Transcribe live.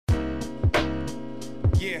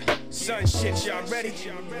Yeah, son shit, y'all ready?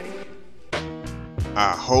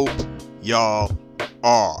 I hope y'all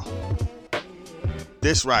are.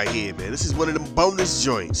 This right here, man. This is one of them bonus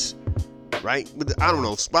joints, right? But I don't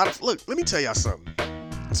know. Spotify. Look, let me tell y'all something.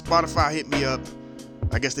 Spotify hit me up.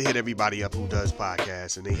 I guess they hit everybody up who does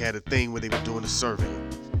podcasts, and they had a thing where they were doing a survey,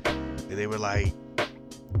 and they were like,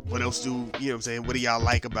 "What else do you know what I'm saying? What do y'all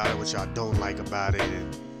like about it? What y'all don't like about it?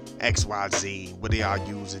 And X, Y, Z. What do y'all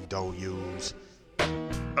use and don't use?"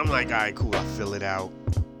 I'm like, all right, cool. I fill it out.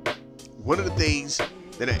 One of the things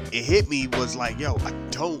that it hit me was like, yo, I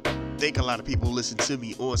don't think a lot of people listen to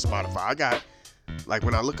me on Spotify. I got, like,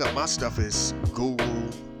 when I look up my stuff, it's Google,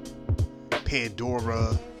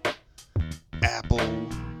 Pandora, Apple,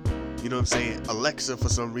 you know what I'm saying? Alexa, for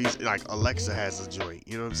some reason, like, Alexa has a joint,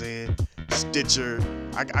 you know what I'm saying? Stitcher.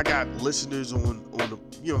 I got listeners on the,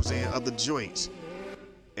 you know what I'm saying, other joints.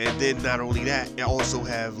 And then not only that, I also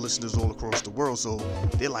have listeners all across the world. So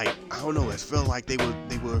they're like, I don't know, it felt like they were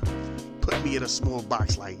putting me in a small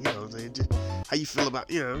box, like, you know what I'm saying? Just, how you feel about,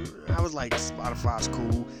 you know, I was like, Spotify's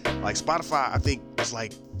cool. Like, Spotify, I think, is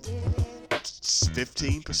like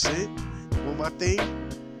 15% on my thing.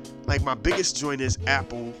 Like, my biggest joint is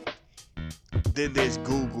Apple. Then there's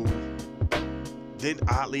Google. Then,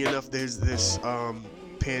 oddly enough, there's this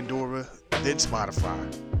Pandora. Then Spotify.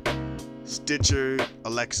 Stitcher,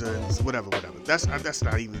 Alexa, whatever. That's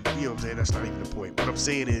not even, you know what I'm saying? That's not even the point. What I'm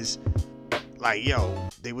saying is, like, yo,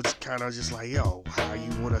 they was kind of just like, yo, how you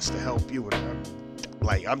want us to help you? And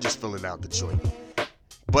I'm just filling out the joint.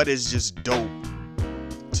 But it's just dope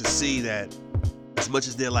to see that as much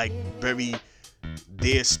as they're like very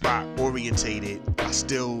their spot orientated,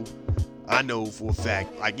 I know for a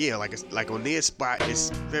fact, like, yeah, like on their spot, it's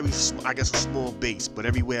very, I guess, a small base, but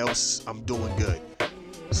everywhere else, I'm doing good.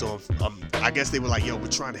 So I guess they were like, yo, we're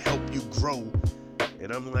trying to help you grow.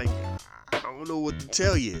 And I'm like, I don't know what to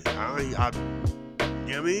tell you. You know what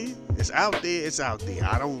I mean? It's out there.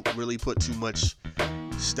 I don't really put too much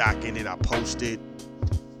stock in it. I post it,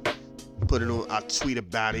 put it on, I tweet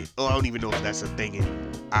about it. Oh, I don't even know if that's a thing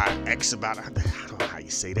anymore. I X about it. I don't know how you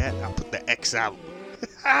say that. I put the X out.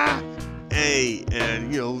 Hey,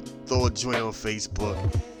 and, you know, throw a joint on Facebook,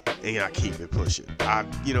 and I keep it pushing.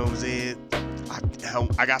 You know what I'm saying?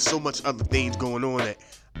 I got so much other things going on that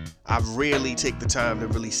I rarely take the time to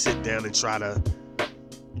really sit down and try to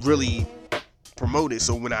really promote it.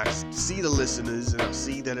 So when I see the listeners and I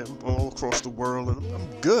see that I'm all across the world and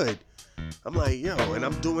I'm good, I'm like, yo, and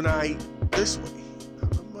I'm doing all right this way.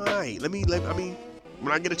 I'm all right. I mean,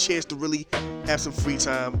 when I get a chance to really have some free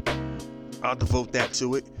time, I'll devote that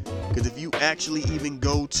to it. Because if you actually even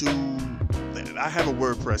go to, I have a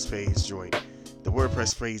WordPress page joint. The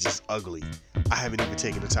WordPress page is ugly. I haven't even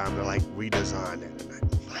taken the time to like redesign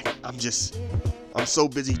that. I'm so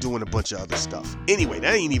busy doing a bunch of other stuff. Anyway,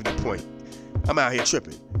 that ain't even the point. I'm out here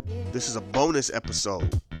tripping. This is a bonus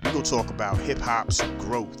episode. We're going to talk about hip hop's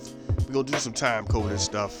growth. We're going to do some time coding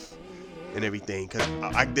stuff and everything. Because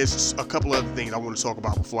there's a couple other things I want to talk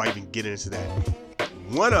about before I even get into that.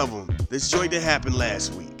 One of them, this joint that happened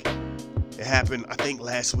last week. It happened, I think,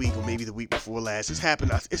 last week or maybe the week before last. It's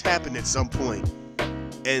happened at some point.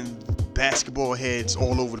 And basketball heads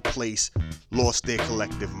all over the place lost their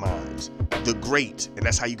collective minds. The great, and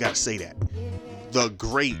that's how you gotta say that, the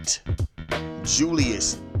great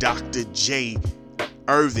Julius Dr. J.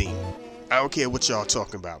 Erving. I don't care what y'all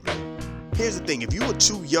talking about, man. Here's the thing. If you are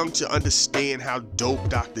too young to understand how dope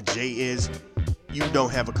Dr. J is, you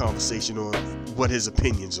don't have a conversation on what his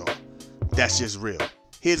opinions are. That's just real.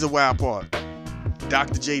 Here's the wild part.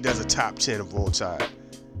 Dr. J does a top 10 of all time.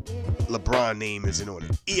 LeBron name isn't on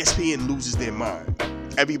it. ESPN loses their mind.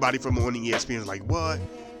 Everybody from on the ESPN is like, what?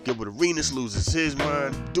 Gilbert Arenas loses his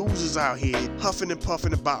mind. Dudes is out here huffing and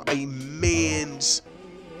puffing about a man's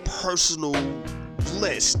personal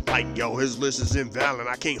list. Like, yo, his list is invalid.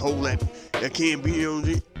 I can't hold that. That can't be on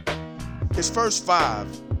it. His first five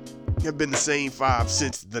have been the same five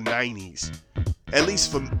since the 90s. At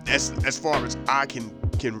least from as far as I can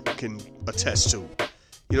attest to. You know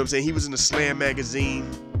what I'm saying? He was in the Slam magazine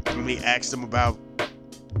when they asked him about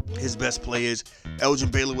his best players.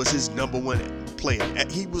 Elgin Baylor was his number one player.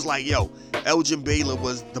 He was like, yo, Elgin Baylor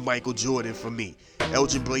was the Michael Jordan for me.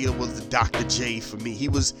 Elgin Baylor was the Dr. J for me. He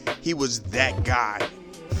was that guy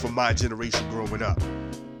for my generation growing up.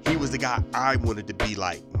 He was the guy I wanted to be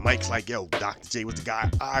like. Mike's like, yo, Dr. J was the guy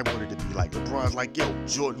I wanted to be like. LeBron's like, yo,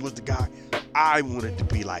 Jordan was the guy I wanted to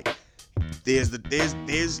be like.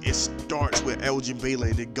 It starts with Elgin Baylor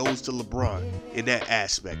and it goes to LeBron in that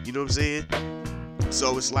aspect. You know what I'm saying?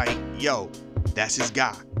 So it's like, yo, that's his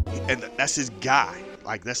guy. And that's his guy.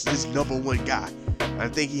 Like, that's his number one guy. I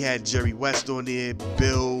think he had Jerry West on there,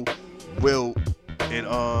 Bill, Will, and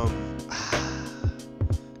I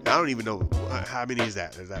don't even know how many is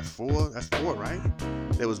that. Is that 4? That's 4, right?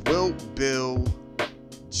 There was Will, Bill,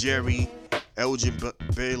 Jerry, Elgin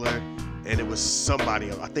Baylor, and it was somebody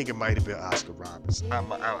else. I think it might have been Oscar Roberts.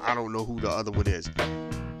 I don't know who the other one is.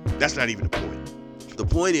 That's not even the point. The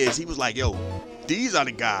point is, he was like, yo, these are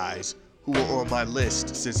the guys who were on my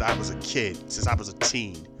list since I was a kid, since I was a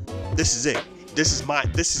teen. This is it. This is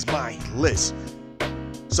my list.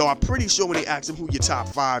 So I'm pretty sure when they asked him who your top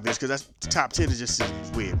 5 is, because that's top 10 is just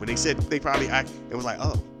weird. When they said they probably asked, it was like,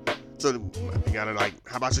 oh. So they got to like,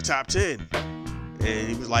 how about your top 10? And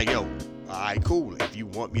he was like, yo, all right, cool. If you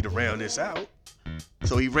want me to round this out.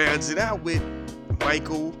 So he rounds it out with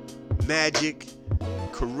Michael, Magic,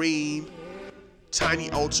 Kareem, Tiny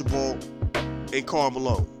Archibald, and Karl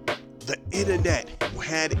Malone. The internet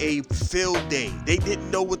had a field day. They didn't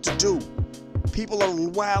know what to do. People are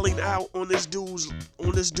wilding out on this dude's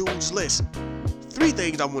list. 3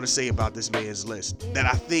 things I want to say about this man's list that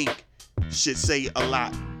I think should say a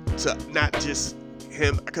lot to not just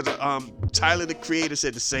him, because Tyler the Creator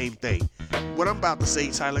said the same thing. What I'm about to say,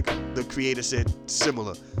 Tyler the Creator said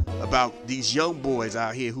similar about these young boys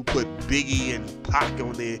out here who put Biggie and Pac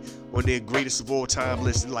on their greatest of all time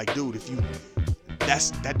list. And like, dude,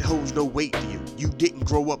 that holds no weight to you. You didn't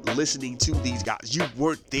grow up listening to these guys. You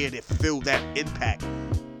weren't there to feel that impact.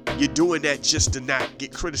 You're doing that just to not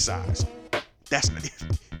get criticized.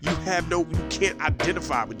 You can't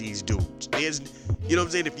identify with these dudes. You know what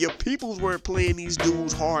I'm saying? If your peoples weren't playing these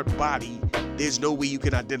dudes hard body, there's no way you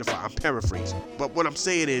can identify. I'm paraphrasing. But what I'm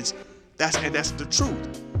saying is, that's the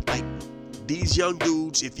truth. Like, these young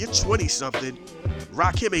dudes, if you're 20 something,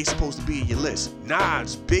 Rakim ain't supposed to be in your list.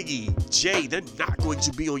 Nas, Biggie, Jay, they're not going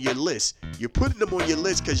to be on your list. You're putting them on your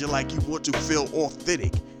list because you want to feel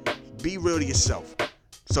authentic. Be real to yourself.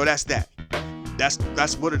 So that's that.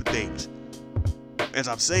 That's one of the things. As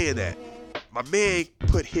I'm saying that, my man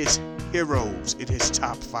put his heroes in his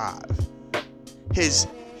top 5. His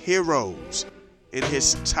heroes in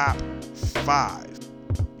his top 5.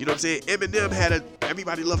 You know what I'm saying? Eminem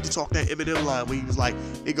everybody loved to talk that Eminem line where he was like,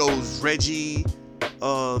 it goes Reggie,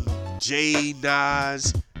 Jay,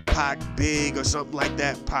 Nas, Pac, Big, or something like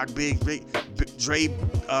that. Pac, Big, Dre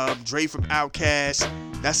from Outkast.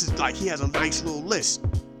 That's like, he has a nice little list.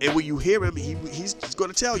 And when you hear him, he's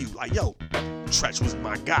gonna tell you, like, yo, Treach was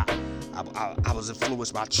my guy. I was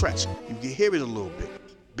influenced by Treach. You can hear it a little bit.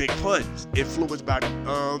 Big Pun, influenced by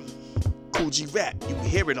Kool G Rap. You can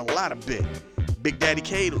hear it a lot of bit. Big Daddy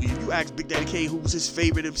Kane, if you ask Big Daddy Kane who's his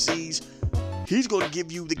favorite MCs, he's going to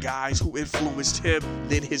give you the guys who influenced him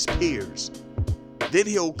than his peers. Then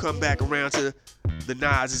he'll come back around to the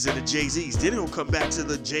Nas's and the Jay-Z's. Then he'll come back to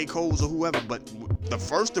the J. Cole's or whoever. But the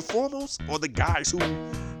first and foremost are the guys who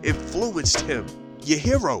influenced him. Your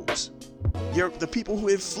heroes. The people who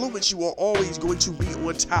influence you are always going to be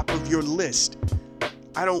on top of your list.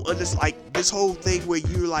 I don't understand, like, this whole thing where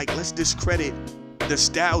you're like, let's discredit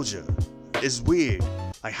nostalgia. It's weird.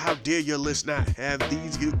 Like, how dare your list not have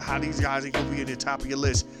how these guys ain't gonna be in the top of your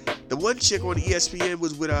list. The one chick on ESPN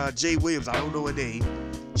was with Jay Williams. I don't know her name.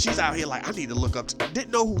 She's out here like, I need to look up. Didn't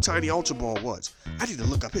know who Tiny Archibald was. I need to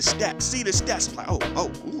look up his stats. See the stats. I'm like,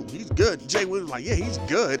 ooh, he's good. Jay Williams like, yeah, he's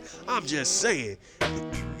good. I'm just saying.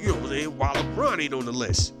 You know what I'm saying? While LeBron ain't on the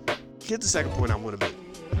list. Here's the second point I want to make.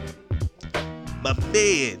 My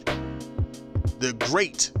man, the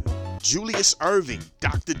great Julius Erving,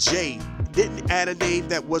 Dr. J, didn't add a name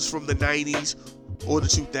that was from the 90s or the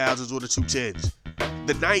 2000s or the 2010s.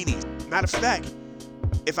 The 90s. Matter of fact,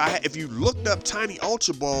 if you looked up Tiny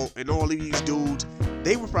Archibald and all of these dudes,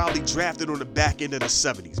 they were probably drafted on the back end of the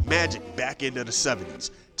 70s. Magic, back end of the 70s.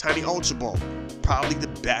 Tiny Archibald, probably the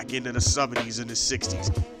back end of the 70s and the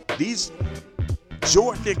 60s. These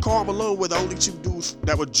Jordan and Karl Malone were the only 2 dudes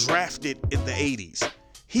that were drafted in the 80s.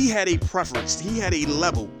 He had a preference. He had a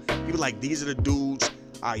level. He was like, these are the dudes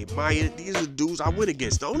I admire. These are the dudes I went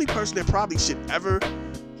against. The only person that probably should ever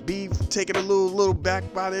be taken a little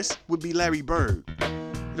back by this would be Larry Bird. You know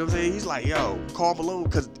what I'm saying? He's like, yo, Karl Malone,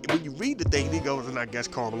 because when you read the thing, he goes, and I guess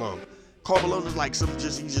Karl Malone. Karl Malone is like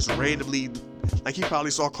he just randomly, like he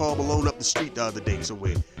probably saw Karl Malone up the street the other day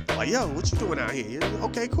somewhere. Like, yo, what you doing out here? Yeah,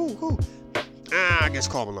 okay, cool. I guess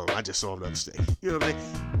Karl Malone. I just saw him the other day. You know what I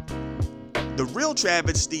mean? The real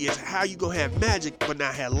travesty is how you gonna have Magic but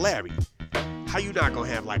not have Larry. How you not gonna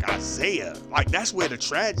have like Isaiah? Like, that's where the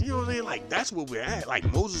tragedy, you know what I'm saying? Like, that's where we're at. Like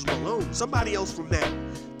Moses Malone, somebody else from that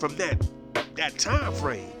time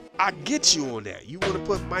frame. I get you on that. You want to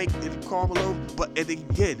put Mike and Karl Malone, and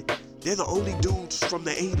again, They're the only dudes from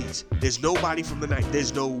the 80s. There's nobody from the 90s.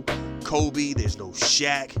 There's no Kobe. There's no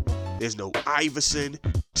Shaq. There's no Iverson.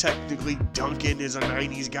 Technically, Duncan is a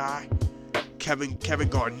 90s guy. Kevin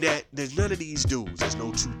Garnett. There's none of these dudes. There's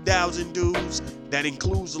no 2000 dudes. That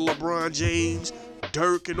includes LeBron James,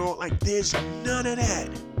 Dirk, and all. Like, there's none of that.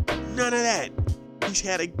 None of that. He's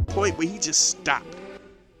had a point where he just stopped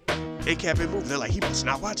and kept it moving. They're like, he must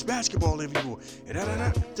not watch basketball anymore.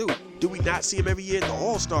 And Dude, do we not see him every year at the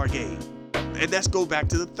All-Star game? And let's go back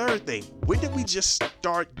to the third thing. When did we just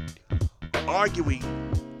start arguing,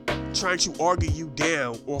 trying to argue you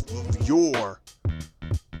down off of your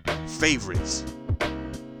favorites?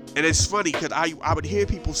 And it's funny because I would hear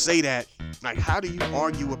people say that, like, how do you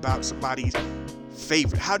argue about somebody's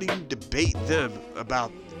favorite? How do you debate them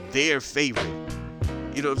about their favorite?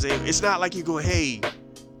 You know what I'm saying? It's not like you go, hey,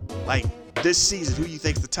 like, this season, who you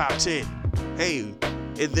think's the top 10? Hey,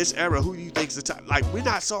 in this era, who do you think's the top? Like, we're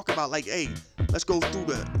not talking about, like, hey, let's go through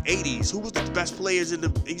the 80s. Who was the best players in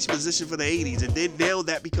each position for the 80s? And then now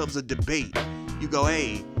that becomes a debate. You go,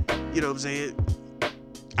 hey, you know what I'm saying?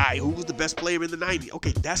 All right, who was the best player in the 90s?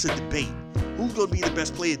 Okay, that's a debate. Who's going to be the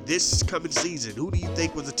best player this coming season? Who do you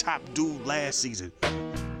think was the top dude last season?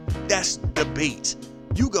 That's debate.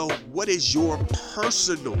 You go, what is your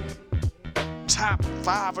personal top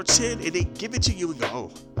 5 or 10? And they give it to you and go,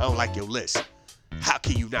 oh, I don't like your list. How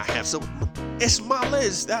can you not have some? It's my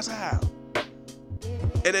list. That's how.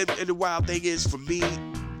 And the wild thing is, for me,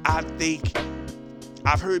 I think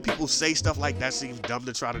I've heard people say stuff like that seems dumb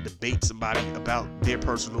to try to debate somebody about their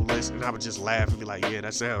personal list. And I would just laugh and be like, yeah,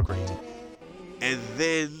 that sounds crazy. And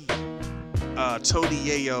then Tony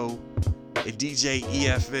Yayo and DJ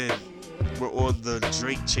EFN were on the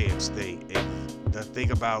Drink Champs thing, and the thing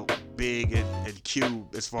about Big and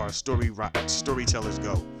Cube as far as storytellers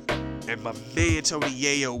go. And my man Tony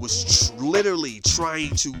Yayo was literally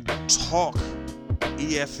trying to talk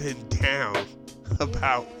EFN down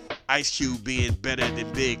about Ice Cube being better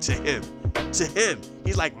than Big to him. To him,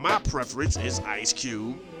 he's like, my preference is Ice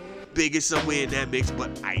Cube. Big is somewhere in that mix, but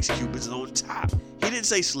Ice Cube is on top. He didn't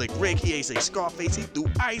say Slick Rick, he ain't say Scarface, he threw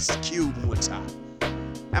Ice Cube on top.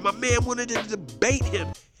 And my man wanted to debate him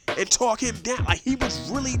and talk him down. Like, he was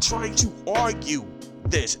really trying to argue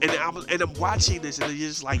this. And I'm watching this, and it's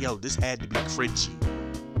just like, yo, this had to be cringy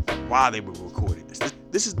while they were recording this.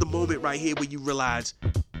 This is the moment right here where you realize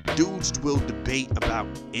dudes will debate about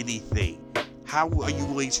anything. How are you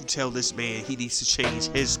going to tell this man he needs to change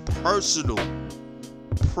his personal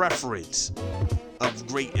preference of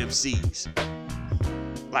great MCs?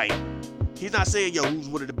 Like, he's not saying, yo, who's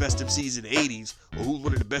one of the best MCs in the 80s or who's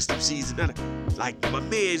one of the best MCs in that. Like, my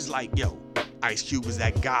man's like, yo, Ice Cube is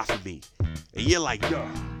that guy for me. And you're like, yo,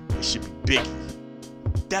 it should be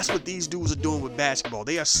Biggie. That's what these dudes are doing with basketball.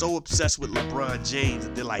 They are so obsessed with LeBron James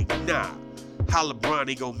that they're like, nah, how LeBron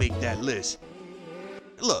ain't gonna make that list?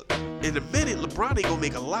 Look, in a minute, LeBron ain't gonna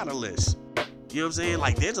make a lot of lists. You know what I'm saying?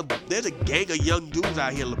 Like, there's a gang of young dudes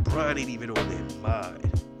out here LeBron ain't even on their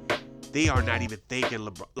mind. They are not even thinking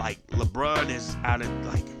LeBron. Like, LeBron is out of,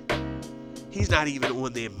 like, he's not even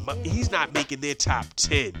on their, he's not making their top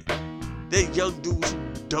 10. They're young dudes who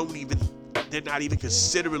they're not even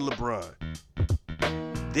considering LeBron.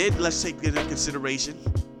 Then let's take into consideration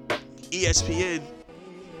ESPN.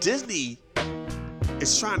 Disney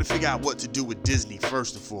is trying to figure out what to do with Disney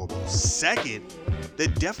first and foremost. Second, they're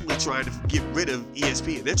definitely trying to get rid of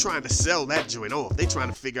ESPN. They're trying to sell that joint off. They're trying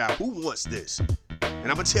to figure out who wants this. And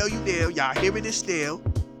I'm going to tell you now, y'all hearing this now,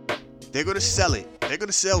 they're going to sell it. They're going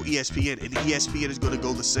to sell ESPN, and ESPN is going to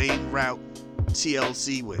go the same route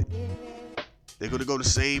TLC went. They're going to go the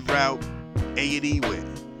same route A&E went.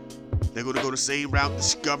 They're going to go the same route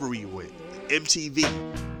Discovery went. MTV,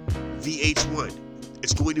 VH1.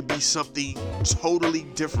 It's going to be something totally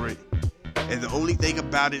different. And the only thing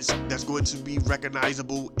about it that's going to be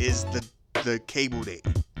recognizable is the cable name.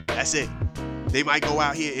 That's it. They might go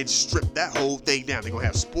out here and strip that whole thing down. They're going to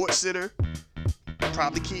have SportsCenter,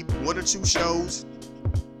 probably keep 1 or 2 shows.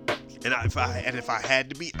 And if I had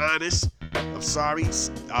to be honest, I'm sorry,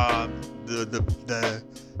 the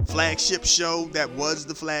flagship show that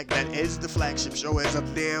is the flagship show as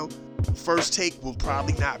of now, First Take will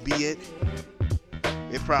probably not be it.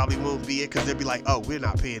 It probably won't be it because they'll be like, oh, we're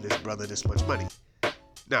not paying this brother this much money.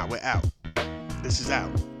 Nah, we're out. This is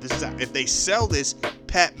out. If they sell this,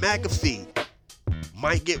 Pat McAfee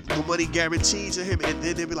might get the money guaranteed to him, and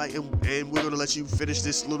then they'll be like, and we're going to let you finish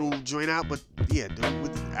this little joint out. But yeah,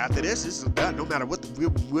 dude, after this is done. No matter what,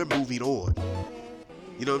 we're moving on.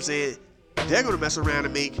 You know what I'm saying? They're going to mess around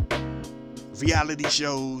and make reality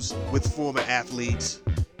shows with former athletes.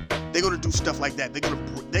 They're going to do stuff like that.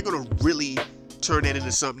 They're going to really turn that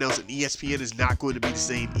into something else, and ESPN is not going to be the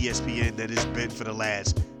same ESPN that it's been for the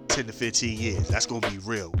last 10 to 15 years. That's going to be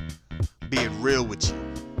real. Being real with you.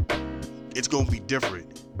 It's going to be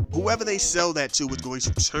different. Whoever they sell that to is going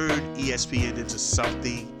to turn ESPN into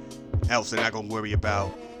something else. They're not going to worry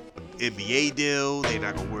about an NBA deal. They're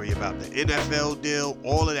not going to worry about the NFL deal.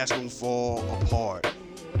 All of that's going to fall apart.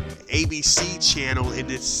 The ABC channel in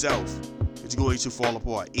itself is going to fall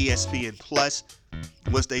apart. ESPN Plus,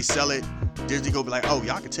 once they sell it, Disney going to be like, oh,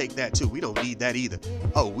 y'all can take that too. We don't need that either.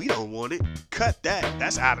 Oh, we don't want it. Cut that.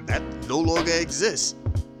 That's out of that. No longer exists.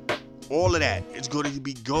 All of that is going to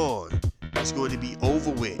be gone. It's going to be over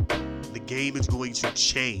with. The game is going to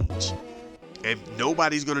change. And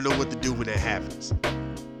nobody's going to know what to do when that happens.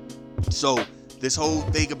 So this whole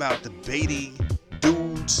thing about debating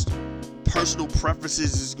dudes' personal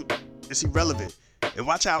preferences is irrelevant. And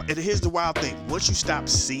watch out. And here's the wild thing. Once you stop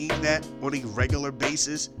seeing that on a regular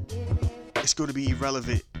basis, it's going to be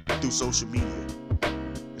irrelevant through social media.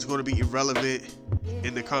 It's going to be irrelevant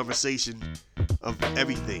in the conversation of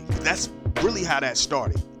everything. That's really how that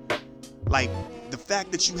started. Like, the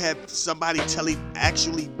fact that you have somebody telling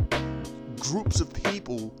actually groups of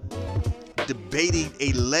people debating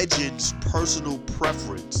a legend's personal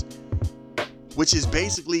preference, which is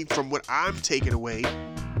basically, from what I'm taking away,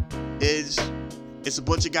 is it's a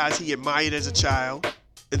bunch of guys he admired as a child,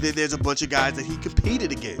 and then there's a bunch of guys that he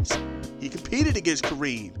competed against. He competed against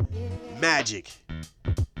Kareem, Magic,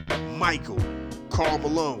 Michael, Karl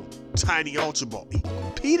Malone, Tiny Archibald. He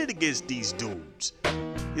competed against these dudes.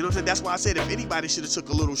 You know what I'm saying? That's why I said if anybody should have took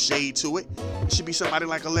a little shade to it, it should be somebody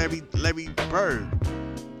like a Larry Bird,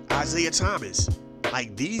 Isaiah Thomas.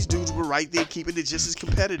 Like, these dudes were right there keeping it just as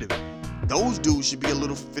competitive. Those dudes should be a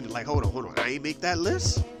little like, hold on, I ain't make that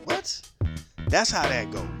list? What? That's how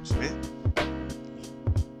that goes, man.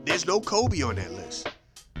 There's no Kobe on that list.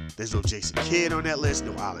 There's no Jason Kidd on that list,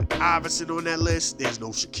 no Allen Iverson on that list. There's no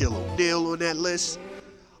Shaquille O'Neal on that list.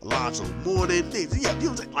 Alonzo Mourning, you know what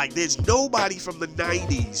I'm saying? Like, there's nobody from the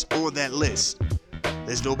 90s on that list.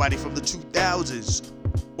 There's nobody from the 2000s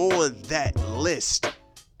on that list.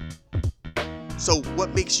 So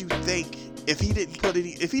what makes you think if he didn't put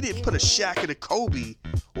a Shaq and a Kobe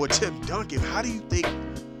or Tim Duncan, how do you think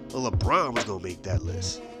LeBron was gonna make that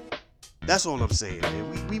list? That's all I'm saying,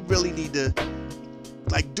 man. We really need to,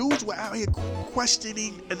 like, dudes were out here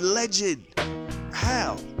questioning a legend.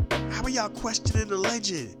 How are y'all questioning a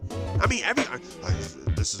legend? I mean,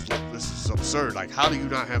 this is absurd. Like, how do you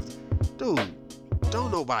not have, dude? Don't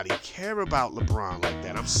nobody care about LeBron like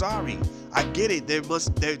that. I'm sorry. I get it. There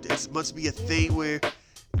must be a thing where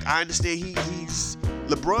I understand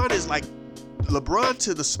LeBron is like, LeBron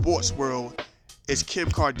to the sports world is Kim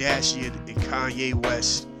Kardashian and Kanye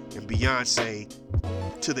West and Beyonce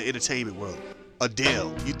to the entertainment world.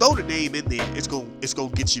 Adele. You throw the name in there, it's gonna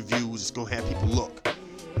get you views. It's gonna have people look.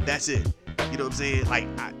 That's it. You know what I'm saying? Like,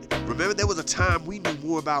 remember there was a time we knew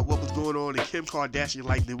more about what was going on in Kim Kardashian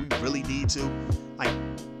life than we really need to. Like,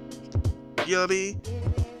 you know what I mean?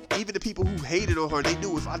 Even the people who hated on her, they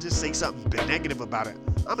knew if I just say something negative about it,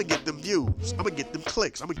 I'm gonna get them views. I'm gonna get them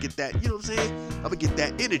clicks. I'm gonna get that, you know what I'm saying? I'm gonna get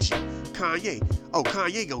that energy.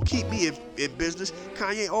 Kanye gonna keep me in business.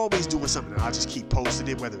 Kanye always doing something. I'll just keep posting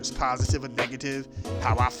it, whether it's positive or negative,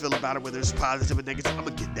 how I feel about it, whether it's positive or negative. I'm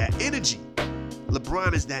gonna get that energy.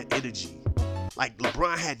 LeBron is that energy. Like,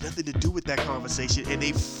 LeBron had nothing to do with that conversation, and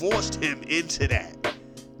they forced him into that.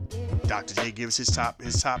 Dr. J gives his top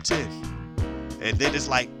 10. And then it's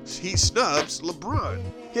like, he snubs LeBron.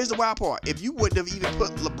 Here's the wild part. If you wouldn't have even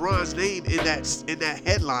put LeBron's name in that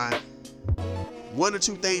headline, one or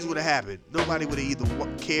two things would have happened. Nobody would have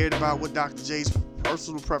either cared about what Dr. J's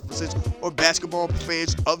personal preferences, or basketball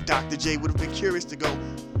fans of Dr. J would have been curious to go,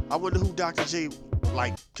 I wonder who Dr. J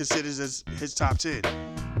considers as his top 10.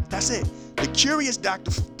 That's it. The curious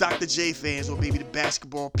Dr. J fans, or maybe the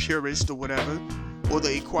basketball purists or whatever, or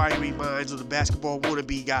the inquiring minds or the basketball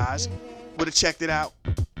wannabe guys, would have checked it out.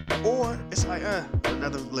 Or it's like,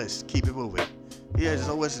 another list, keep it moving. Yeah, there's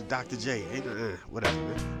always Dr. J, whatever,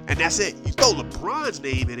 man. And that's it. You throw LeBron's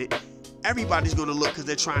name in it, everybody's gonna look because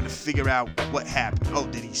they're trying to figure out what happened. Oh,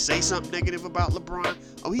 did he say something negative about LeBron?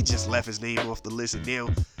 Oh, he just left his name off the list, and now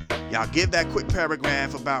y'all give that quick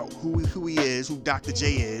paragraph about who he is, who Dr.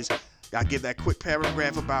 J is. Y'all give that quick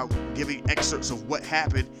paragraph about giving excerpts of what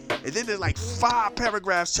happened, and then there's like 5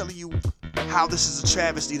 paragraphs telling you how this is a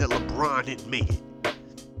travesty that LeBron didn't make it.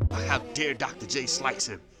 How dare Dr. J slice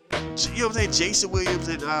him? You know what I'm saying? Jason Williams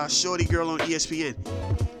and Shorty Girl on ESPN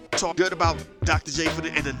talk good about Dr. J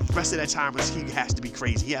and the rest of that time he has to be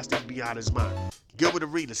crazy. He has to be out of his mind. Gilbert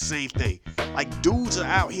Arenas, same thing. Like, dudes are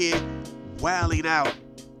out here wilding out.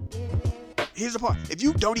 here's the part. If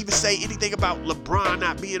you don't even say anything about LeBron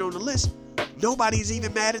not being on the list, nobody's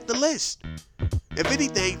even mad at the list. If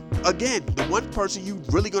anything, again, the one person you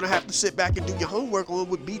really gonna have to sit back and do your homework on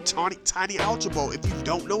would be Tiny Archibald if you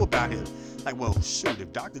don't know about him. Like, well, shoot,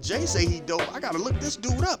 if Dr. J say he dope, I gotta look this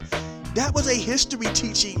dude up. That was a history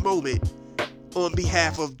teaching moment on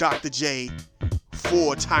behalf of Dr. J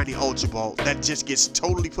for Tiny Archibald that just gets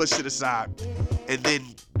totally pushed to the side and then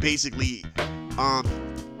basically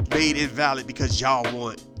made invalid because y'all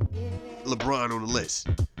want LeBron on the list.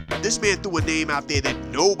 This man threw a name out there that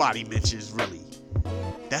nobody mentions really.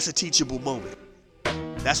 That's a teachable moment.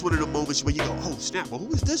 That's one of the moments where you go, oh snap, well,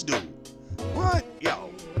 who is this dude? What?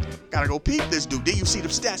 Yo, gotta go peep this dude. Then you see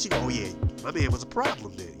them stats, you go, oh yeah, my man was a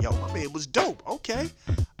problem then. Yo, my man was dope. Okay.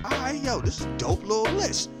 Alright, yo, this is a dope little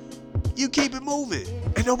list. You keep it moving.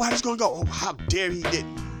 And nobody's gonna go, oh, how dare he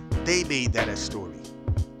didn't. They made that a story.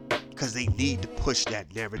 Because they need to push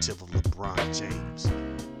that narrative of LeBron James.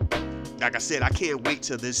 Like I said, I can't wait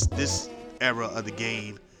till this era of the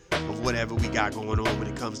game of whatever we got going on when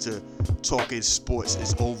it comes to talking sports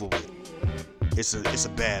is over with. It's a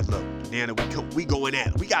bad look. Now that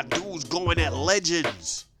we got dudes going at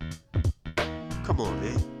legends. Come on,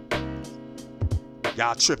 man.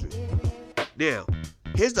 Y'all tripping. Now,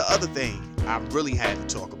 here's the other thing I really had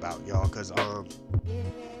to talk about, y'all, because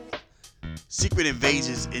Secret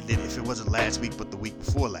Invasions ended, if it wasn't last week, but the week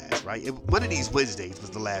before last, right? One of these Wednesdays was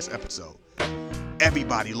the last episode.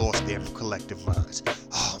 Everybody lost their collective minds.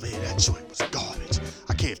 Oh man, that joint was garbage.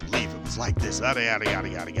 I can't believe it was like this. Yada yada yada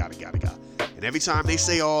yada yada yada yada. And every time they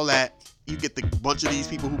say all that, you get the bunch of these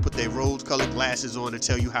people who put their rose-colored glasses on and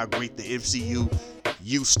tell you how great the MCU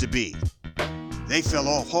used to be. They fell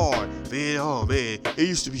off hard. Man, oh man, it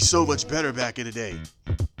used to be so much better back in the day.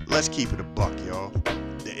 Let's keep it a buck, y'all.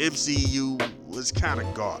 The MCU was kind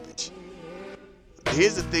of garbage.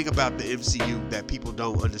 Here's the thing about the MCU that people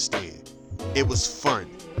don't understand. It was fun.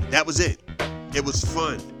 That was it. It was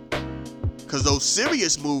fun. Because those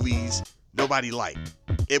serious movies, nobody liked.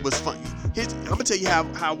 It was fun. I'm going to tell you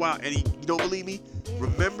how wild, and you don't believe me?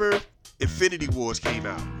 Remember Infinity Wars came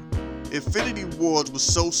out. Infinity Wars was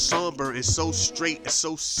so somber and so straight and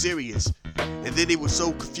so serious. And then they were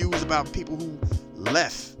so confused about people who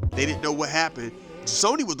left. They didn't know what happened.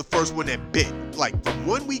 Sony was the first one that bit. Like, from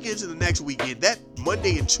one weekend to the next weekend, that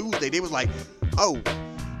Monday and Tuesday, they was like, oh,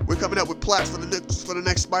 we're coming up with plots for the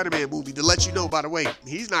next Spider-Man movie to let you know, by the way,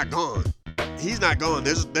 he's not gone. He's not gone.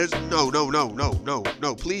 There's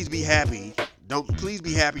no. Please be happy. Please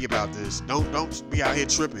be happy about this. Don't be out here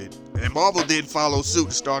tripping. And Marvel did follow suit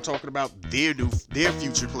and start talking about their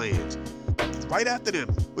future plans. Right after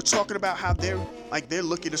them, we're talking about how they're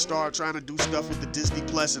looking to start trying to do stuff with the Disney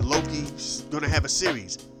Plus, and Loki's gonna have a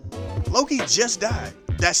series. Loki just died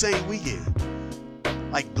that same weekend.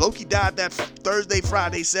 Like, Loki died that Thursday,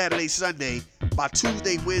 Friday, Saturday, Sunday. By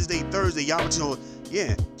Tuesday, Wednesday, Thursday, y'all were going,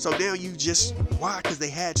 yeah. So now you just, why? Because they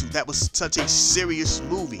had to. That was such a serious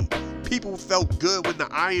movie. People felt good when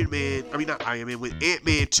when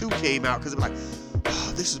Ant-Man 2 came out, because it was like,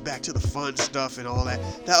 oh, this is back to the fun stuff and all that.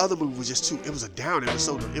 That other movie was just it was a downer. It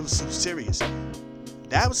was so serious.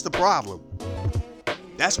 That was the problem.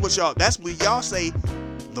 That's when y'all say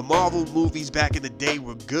the Marvel movies back in the day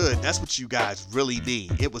were good. That's what you guys really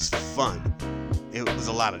need. It was fun. It was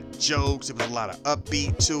a lot of jokes. It was a lot of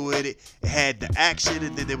upbeat to it. It had the action,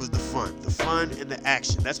 and then there was the fun. The fun and the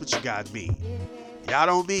action. That's what you guys mean. Y'all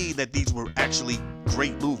don't mean that these were actually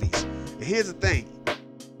great movies. And here's the thing.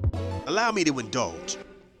 Allow me to indulge.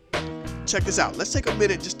 Check this out. Let's take a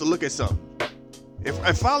minute just to look at something.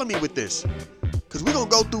 And follow me with this. Because we're going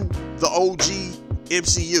to go through the OG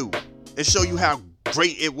MCU and show you how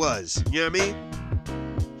great it was. You know what I mean?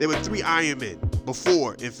 There were 3 Iron Men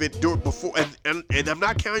before, and I'm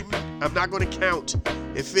not going to count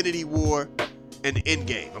Infinity War and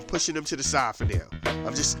Endgame. I'm pushing them to the side for now.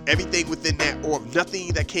 I'm just everything within that, or nothing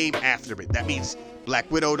that came after it. That means Black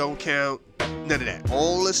Widow don't count. None of that.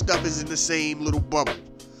 All this stuff is in the same little bubble.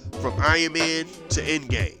 From Iron Man to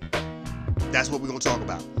Endgame. That's what we're going to talk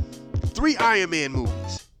about. 3 Iron Man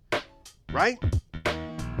movies. Right?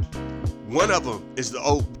 One of them is the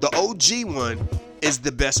OG one is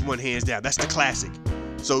the best one, hands down. That's the classic.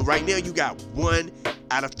 So right now you got 1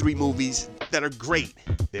 out of 3 movies that are great.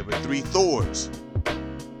 There were 3 Thors.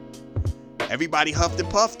 Everybody huffed and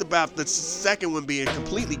puffed about the second one being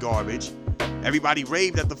completely garbage. Everybody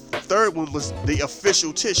raved that the third one was the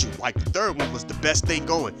official tissue. Like, the third one was the best thing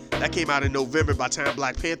going. That came out in November. By the time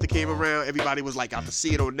Black Panther came around, everybody was like out to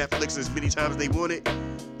see it on Netflix as many times as they wanted.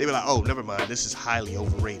 They were like, oh, never mind, this is highly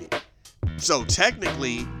overrated. So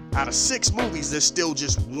technically, out of 6 movies, there's still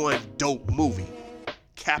just 1 dope movie.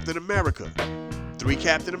 Captain America. 3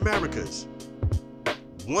 Captain Americas.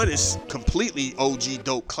 One is completely OG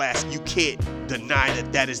dope classic. You can't deny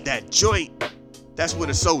that is that joint. That's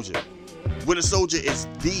Winter Soldier. Winter Soldier is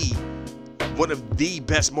one of the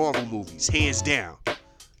best Marvel movies, hands down.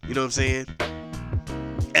 You know what I'm saying?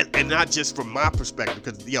 And not just from my perspective,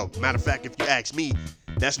 because matter of fact, if you ask me,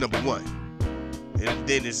 that's number 1. And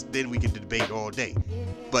then we can debate all day.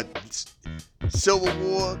 But the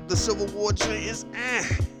Civil War joint is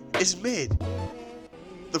it's mid.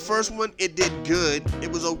 The first one, it did good. It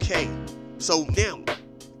was okay. So now,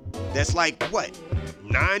 that's like what?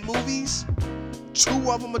 9 movies? 2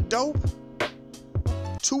 of them are dope?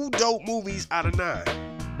 2 dope movies out of 9.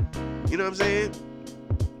 You know what I'm saying?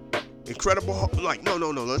 Incredible. Like, no.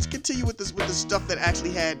 Let's continue with the stuff that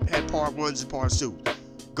actually had part 1s and part 2s.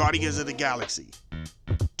 Guardians of the Galaxy.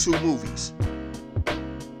 2 movies.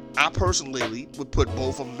 I personally would put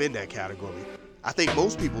both of them in that category. I think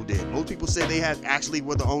most people did. Most people said they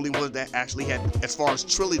were the only ones that actually had, as far as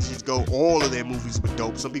trilogies go, all of their movies were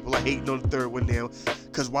dope. Some people are hating on the 3rd one now.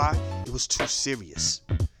 Because why? It was too serious.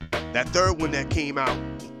 That 3rd one that came out,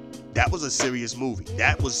 that was a serious movie.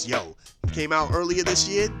 That was, came out earlier this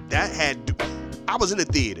year. I was in the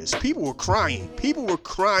theaters. People were crying. People were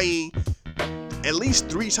crying at least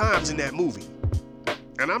 3 times in that movie.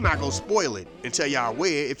 And I'm not going to spoil it and tell y'all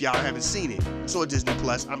where if y'all haven't seen it. It's on Disney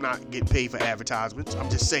Plus. I'm not getting paid for advertisements.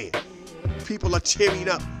 I'm just saying. People are tearing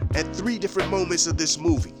up at 3 different moments of this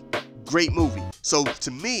movie. Great movie. So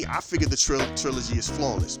to me, I figure the trilogy is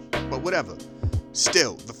flawless. But whatever.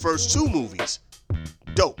 Still, the first 2 movies,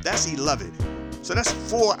 dope. That's 11. So that's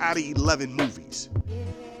 4 out of 11 movies.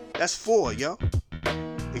 That's 4, yo.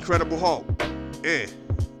 Incredible Hulk.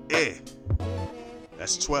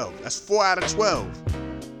 That's 12. That's 4 out of 12.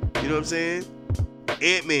 You know what I'm saying?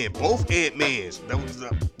 Ant-Man. Both Ant-Mans. That was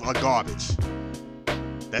garbage.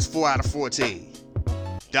 That's 4 out of 14.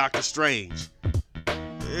 Doctor Strange.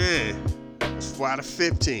 That's 4 out of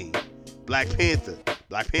 15. Black Panther.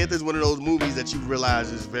 Black Panther is one of those movies that you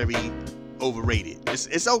realize is very overrated.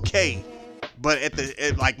 It's okay. But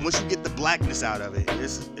like once you get the blackness out of it,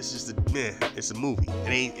 it's just it's a movie. It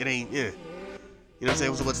ain't. You know what I'm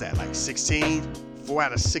saying? What's that? Like 16? 4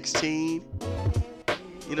 out of 16?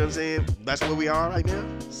 You know what I'm saying? That's where we are right now.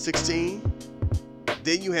 16.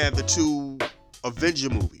 Then you have the 2 Avenger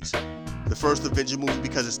movies. The first Avenger movie,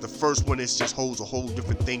 because it's the first one, it just holds a whole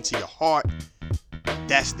different thing to your heart.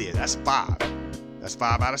 That's there. That's 5. That's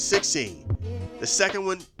 5 out of 16. The second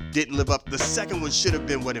one didn't live up. The second one should have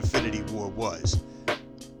been what Infinity War was.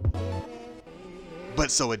 But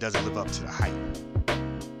so it doesn't live up to the hype.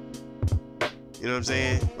 You know what I'm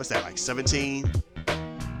saying? What's that, like 17?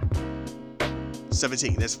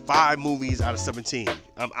 17. There's 5 movies out of 17.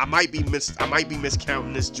 I might be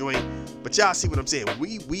miscounting this joint, but y'all see what I'm saying.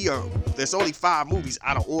 There's only 5 movies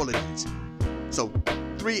out of all of these. So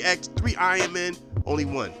 3 Iron Men, only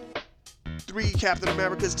 1. 3 Captain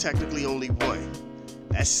Americas, technically only 1.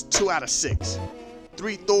 That's 2 out of 6.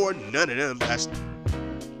 3 Thor, none of them. That's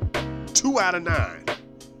 2 out of 9.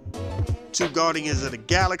 2 Guardians of the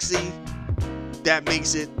Galaxy. That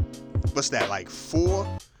makes it, what's that, like 4?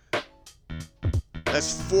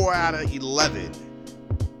 That's 4 out of 11.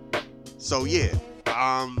 So yeah,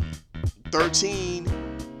 13,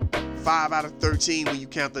 5 out of 13 when you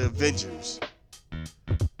count the Avengers.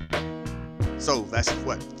 So that's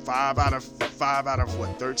what, 5 out of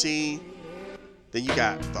 13? Then you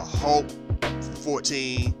got the Hulk,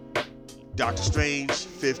 14, Doctor Strange,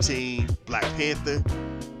 15, Black Panther,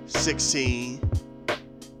 16,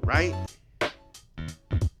 right?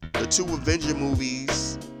 The 2 Avenger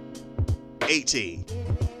movies, 18.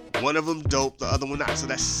 One of them dope, the other one not. So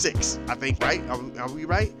that's 6, I think, right? Are we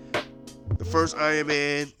right? The first Iron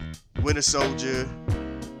Man, Winter Soldier,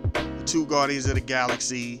 the 2 Guardians of the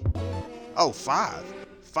Galaxy. Oh, 5.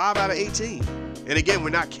 5 out of 18. And again, we're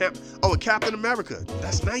not and Captain America,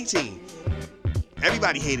 that's 19.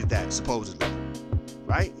 Everybody hated that, supposedly.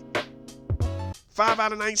 Right? 5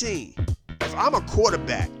 out of 19. If I'm a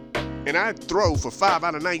quarterback and I throw for 5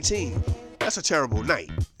 out of 19, that's a terrible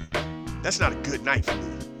night. That's not a good night for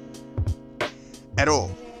me. At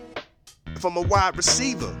all. If I'm a wide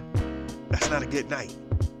receiver, that's not a good night.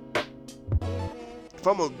 If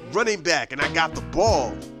I'm a running back and I got the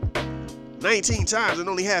ball 19 times and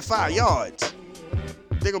only had 5 yards,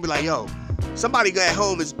 they're gonna be like, yo, somebody at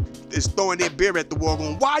home is throwing their beer at the wall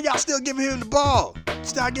going, why y'all still giving him the ball?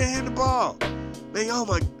 Stop giving him the ball. Man, oh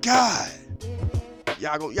my God.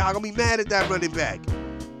 Y'all gonna be mad at that running back.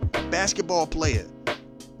 Basketball player.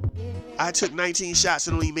 I took 19 shots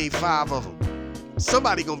and only made 5 of them.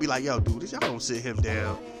 Somebody gonna be like, yo, dude, y'all don't sit him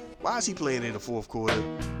down. Why is he playing in the fourth quarter?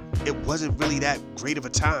 It wasn't really that great of a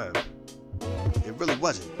time. It really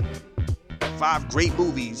wasn't. 5 great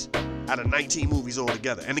movies out of 19 movies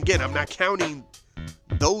altogether. And again, I'm not counting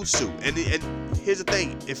those 2. And here's the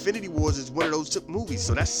thing. Infinity Wars is one of those 2 movies,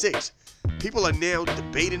 so that's 6. People are now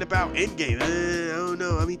debating about Endgame. I don't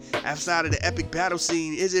know. I mean, outside of the epic battle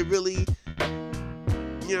scene, is it really?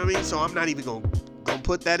 You know what I mean? So I'm not even gonna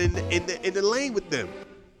put that in the lane with them.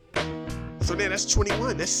 So then that's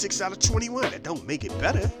 21. That's 6 out of 21. That don't make it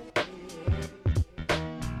better.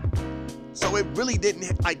 So it really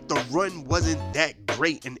didn't, like, the run wasn't that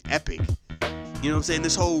great and epic. You know what I'm saying?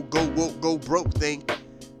 This whole go woke, go broke thing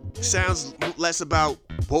sounds less about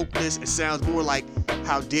wokeness. It sounds more like,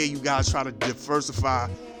 how dare you guys try to diversify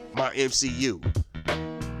my MCU.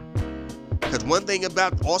 Because one thing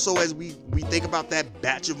about, also as we think about that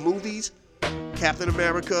batch of movies, Captain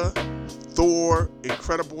America, Thor,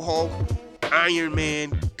 Incredible Hulk, Iron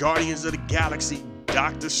Man, Guardians of the Galaxy,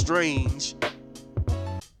 Doctor Strange,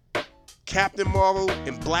 Captain Marvel,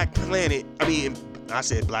 and Black Planet, and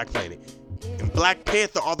Black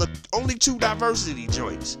Panther are the only 2 diversity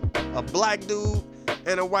joints. A black dude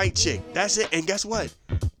and a white chick. That's it. And guess what?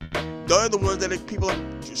 They're the ones that people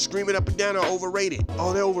are screaming up and down are overrated.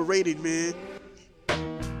 Oh, they're overrated, man.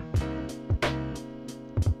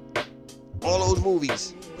 All those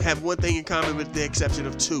movies have one thing in common with the exception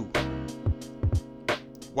of 2.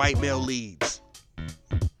 White male leads.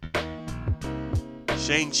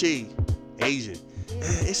 Shang-Chi, Asian.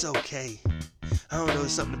 It's okay. I don't know,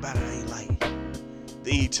 there's something about it I ain't like.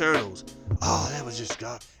 The Eternals. Oh, that was just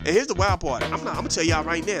God. And here's the wild part. I'm gonna tell y'all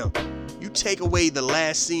right now. You take away the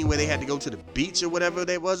last scene where they had to go to the beach or whatever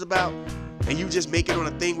that was about, and you just make it on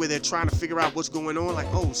a thing where they're trying to figure out what's going on. Like,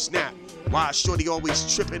 oh snap, why is Shorty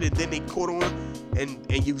always tripping? And then they caught on,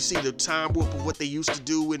 and you see the time warp of what they used to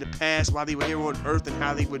do in the past while they were here on Earth and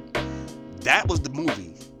how they would. That was the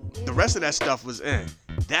movie. The rest of that stuff was,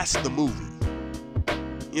 that's the movie.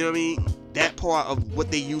 You know what I mean? That part of what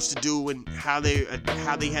they used to do and how they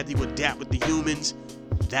had to adapt with the humans,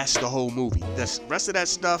 that's the whole movie. The rest of that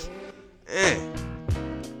stuff,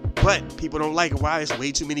 But people don't like it. Why? It's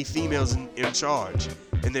way too many females in charge,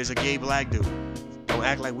 and there's a gay black dude. Don't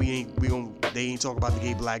act like they ain't talking about the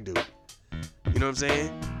gay black dude. You know what I'm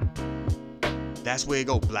saying? That's where it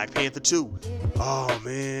go. Black Panther 2. Oh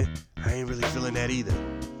man, I ain't really feeling that either.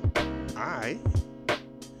 Alright.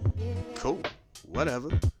 Cool.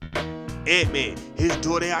 Whatever. Ant-Man, his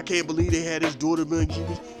daughter, I can't believe they had his daughter, man.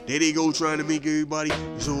 There they go trying to make everybody.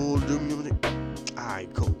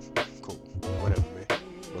 Alright, cool. Whatever, man.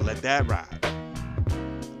 We'll let that ride.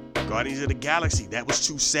 Guardians of the Galaxy, that was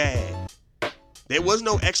too sad. There was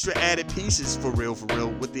no extra added pieces for real,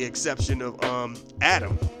 with the exception of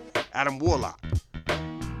Adam Warlock.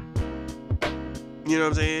 You know what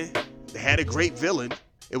I'm saying? They had a great villain.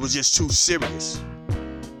 It was just too serious.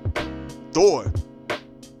 Thor,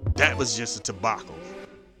 that was just a tobacco.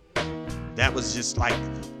 That was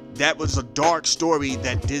a dark story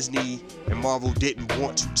that Disney and Marvel didn't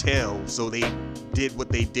want to tell, so they did what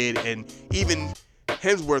they did. And even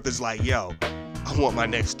Hemsworth is like, yo, I want my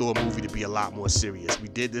next Thor movie to be a lot more serious. We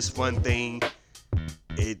did this fun thing.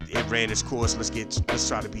 It ran its course. Let's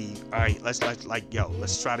try to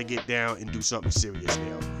get down and do something serious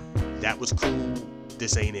now. That was cool.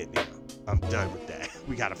 This ain't it now. I'm done with that.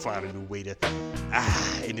 We gotta find a new way to.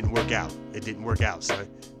 It didn't work out. It didn't work out, son.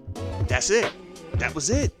 That's it. That was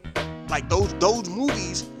it. Like those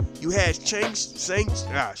movies, you had Shang-Chi,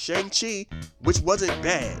 which wasn't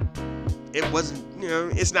bad. It wasn't,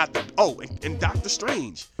 it's not the. Oh, and Doctor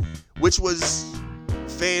Strange, which was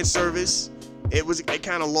fan service. It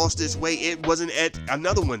kind of lost its way. It wasn't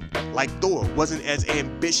another one like Thor wasn't as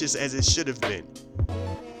ambitious as it should have been.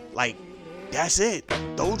 Like, that's it.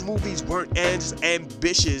 Those movies weren't as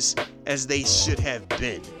ambitious as they should have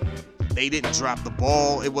been. They didn't drop the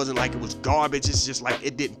ball. It wasn't like it was garbage. It's just like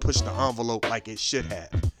it didn't push the envelope like it should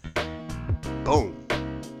have. Boom.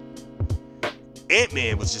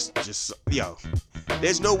 Ant-Man was just yo.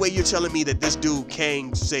 There's no way you're telling me that this dude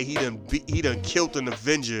Kang say he done killed an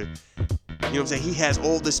Avenger. You know what I'm saying? He has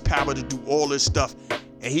all this power to do all this stuff,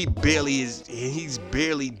 and he's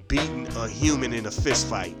barely beating a human in a fist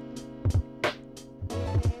fight.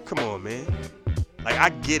 Come on, man. Like, I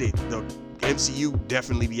get it. The MCU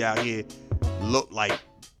definitely be out here look like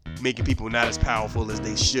making people not as powerful as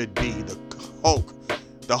they should be. The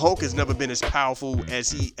Hulk has never been as powerful as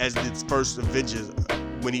the first Avengers,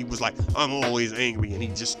 when he was like, I'm always angry, and he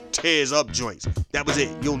just tears up joints. That was it.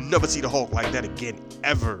 You'll never see the Hulk like that again,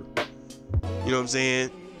 ever. You know what I'm saying?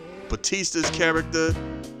 Batista's character,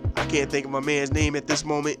 I can't think of my man's name at this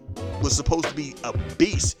moment. was supposed to be a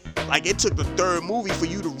beast. Like, it took the third movie for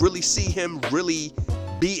you to really see him really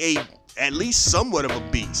be at least somewhat of a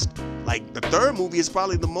beast. Like, the third movie is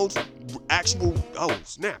probably the most actual, oh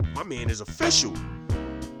snap, my man is official.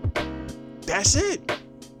 That's it.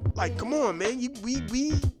 Like, come on, man. Yeah.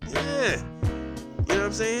 You know what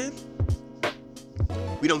I'm saying?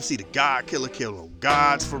 We don't see the God killer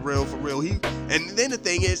gods for real. And then the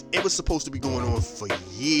thing is, it was supposed to be going on for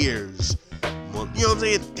years. You know what I'm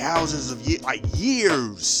saying? Thousands of years, like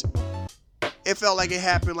years. It felt like it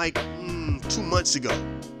happened like 2 months ago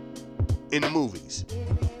in the movies.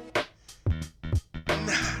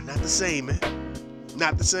 Nah, not the same, man.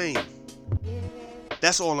 Not the same.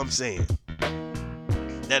 That's all I'm saying.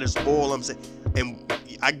 That is all I'm saying. And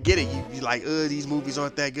I get it. You like, these movies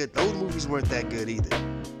aren't that good. Those movies weren't that good either.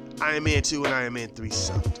 Iron Man 2 and Iron Man 3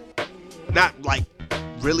 sucked. Not like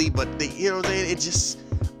really, but they, you know what I'm saying? It just,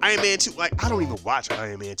 Iron Man 2, like, I don't even watch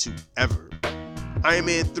Iron Man 2 ever. Iron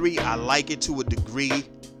Man 3, I like it to a degree,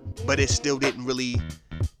 but it still didn't really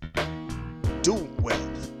do well.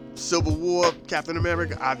 Civil War, Captain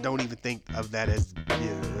America, I don't even think of that as,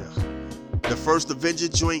 the first Avenger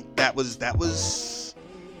joint, that was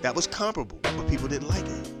comparable, but people didn't like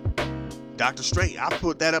it. Doctor Strange, I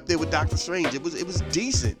put that up there with Doctor Strange. It was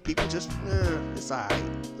decent. People just, it's alright.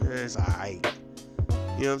 It's alright.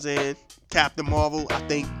 You know what I'm saying? Captain Marvel, I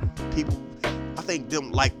think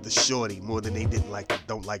them like the shorty more than they don't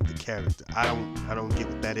like the character. I don't get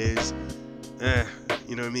what that is.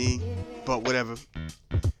 You know what I mean? But whatever.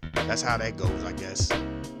 That's how that goes, I guess.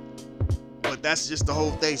 But that's just the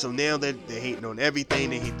whole thing. So now they're hating on everything.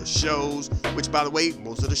 They hate the shows, which, by the way,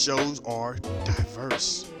 most of the shows are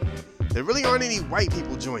diverse. There really aren't any white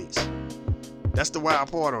people joints. That's the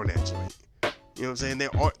wild part on that joint. You know what I'm saying?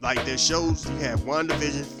 There are, like, there's shows, you have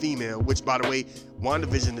WandaVision female, which, by the way,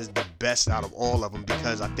 WandaVision is the best out of all of them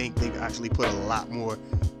because I think they've actually put a lot more.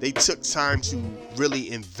 They took time to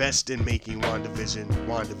really invest in making WandaVision.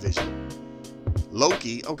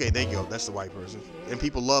 Loki, okay, there you go. That's the white person. And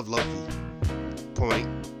people love Loki. Point.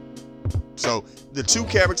 So the two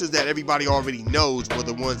characters that everybody already knows were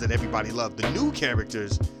the ones that everybody loved. The new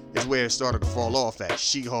characters is where it started to fall off at.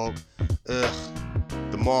 She-Hulk,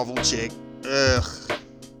 the Marvel chick,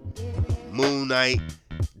 Moon Knight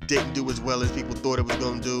didn't do as well as people thought it was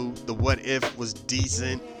gonna do. The What If was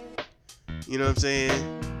decent. You know what I'm saying?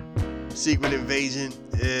 Secret Invasion,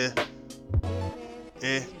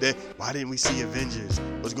 why didn't we see Avengers?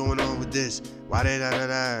 What's going on with this? Why did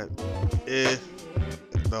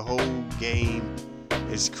the whole game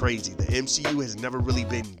is crazy. The MCU has never really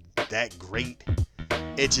been that great.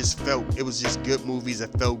 It was just good movies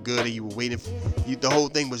that felt good, and you were waiting the whole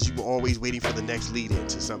thing was you were always waiting for the next lead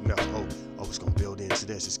into something else. Oh, it's gonna build into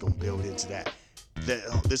this, it's gonna build into that.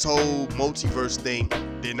 This whole multiverse thing,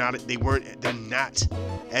 they're not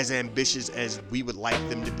as ambitious as we would like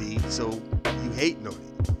them to be, so you hating on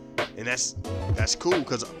it. And that's cool,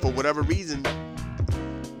 because for whatever reason,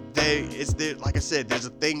 like I said, there's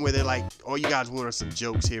a thing where they're like, all you guys want are some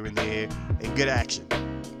jokes here and there and good action.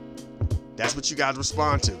 That's what you guys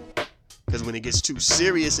respond to. Because when it gets too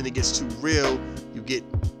serious and it gets too real, you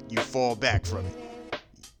fall back from it.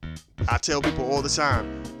 I tell people all the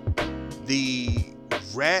time, the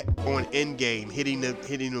rat on Endgame hitting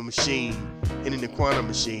the machine, hitting the quantum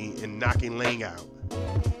machine and knocking Lang out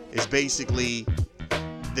is basically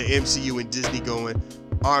the MCU and Disney going,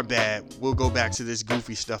 our bad, we'll go back to this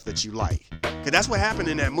goofy stuff that you like. Because that's what happened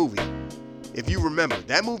in that movie. If you remember,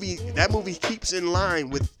 that movie keeps in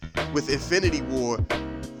line with Infinity War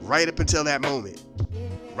right up until that moment.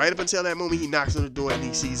 Right up until that moment, he knocks on the door and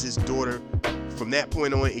he sees his daughter. From that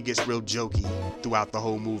point on, it gets real jokey throughout the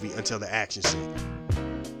whole movie until the action scene.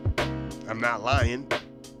 I'm not lying.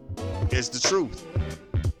 It's the truth.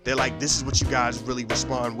 They're like, this is what you guys really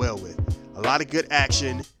respond well with. A lot of good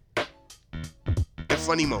action and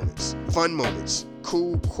funny moments. Fun moments.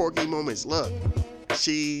 Cool, quirky moments. Look,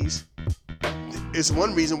 it's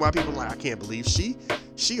one reason why people are like, I can't believe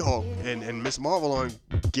She-Hulk and Miss Marvel aren't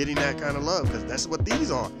getting that kind of love, because that's what these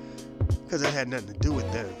are. Because it had nothing to do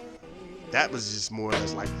with them. That was just more or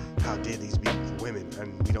less like, how dare these be women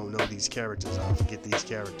and we don't know these characters. I'll forget these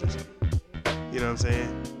characters. You know what I'm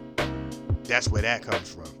saying? That's where that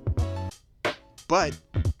comes from. But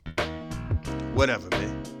whatever,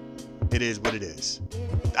 man. It is what it is.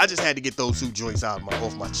 I just had to get those two joints off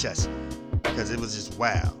my chest because it was just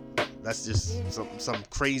wow. That's just some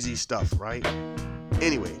crazy stuff, right?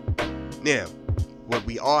 Anyway, now what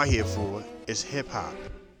we are here for is hip hop.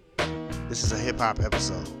 This is a hip hop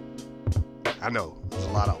episode. I know there's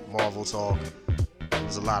a lot of Marvel talk,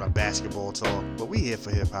 there's a lot of basketball talk, but we here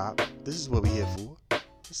for hip hop. This is what we here for.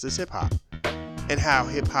 This is hip hop. And how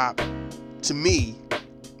hip hop, to me,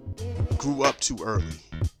 grew up too early.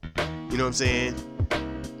 You know what I'm saying?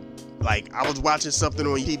 Like, I was watching something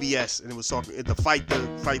on PBS and it was talking the Fight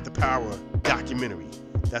the Power documentary.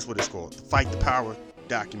 That's what it's called. The Fight the Power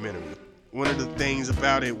documentary. One of the things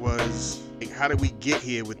about it was, like, how did we get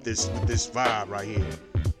here with this vibe right here?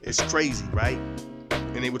 It's crazy, right?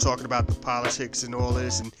 And they were talking about the politics and all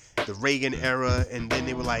this and the Reagan era, and then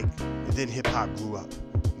they were like, and then hip hop grew up.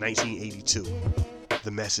 1982,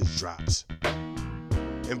 the message drops.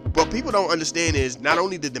 And what people don't understand is not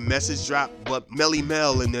only did the message drop, but Melly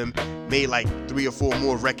Mel and them made like 3 or 4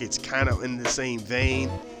 more records kind of in the same vein.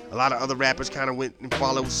 A lot of other rappers kind of went and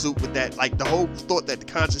followed suit with that. Like the whole thought that the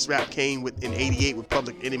conscious rap came with in '88 with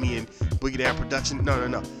Public Enemy and Boogie Down Production.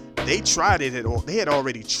 No. They tried it at all. They had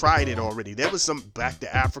already tried it already. There was some Back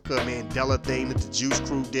to Africa Mandela thing that the Juice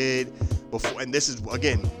Crew did before, and this is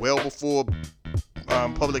again well before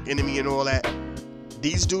Public Enemy and all that.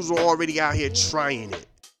 These dudes were already out here trying it.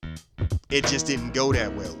 It just didn't go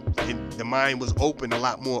that well. And the mind was open, a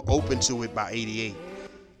lot more open to it by '88.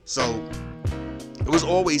 So it was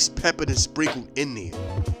always peppered and sprinkled in there.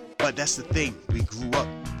 But that's the thing. We grew up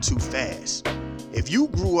too fast. If you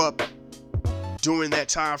grew up during that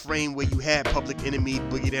time frame where you had Public Enemy,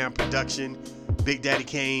 Boogie Down Production, Big Daddy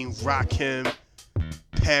Kane, Rakim,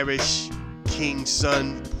 Parrish, King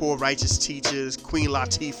Son, Poor Righteous Teachers, Queen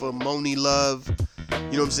Latifah, Moni Love,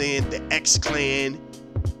 you know what I'm saying, the X-Clan,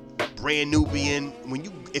 Brand Nubian.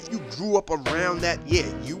 If you grew up around that, yeah,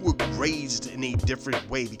 you were raised in a different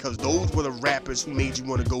way, because those were the rappers who made you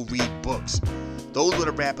want to go read books. Those were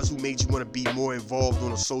the rappers who made you want to be more involved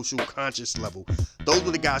on a social conscious level. Those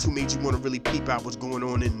were the guys who made you want to really peep out what's going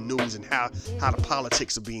on in the news and how the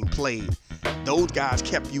politics are being played. Those guys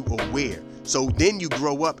kept you aware. So then you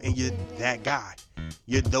grow up and you're that guy.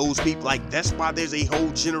 You're those people. Like, that's why there's a whole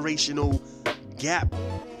generational gap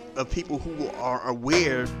of people who are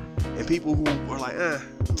aware and people who are like,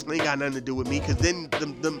 ain't got nothing to do with me. Because then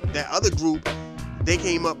that other group, they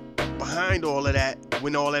came up behind all of that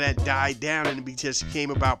when all of that died down and it just came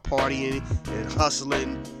about partying and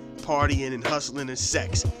hustling, and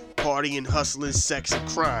sex. Partying, hustling, sex, and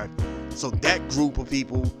crime. So that group of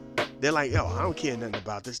people, they're like, yo, I don't care nothing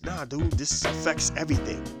about this. Nah, dude, this affects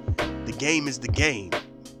everything. The game is the game.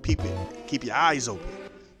 People, keep your eyes open.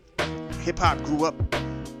 Hip-hop grew up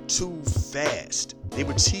too fast. They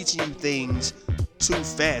were teaching you things too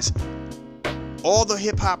fast. All the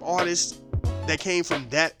hip-hop artists that came from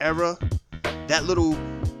that era, that little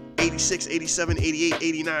 86, 87, 88,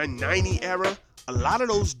 89, 90 era, a lot of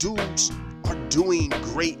those dudes are doing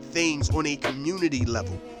great things on a community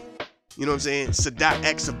level. You know what I'm saying? Sadat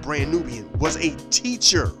X of Brand Nubian was a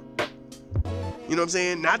teacher. You know what I'm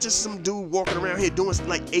saying? Not just some dude walking around here doing,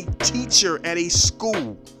 like, a teacher at a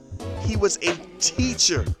school. He was a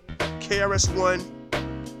teacher. KRS-One,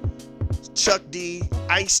 Chuck D,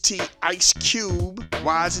 Ice-T, Ice Cube,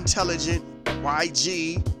 Wise Intelligent,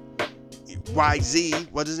 YG,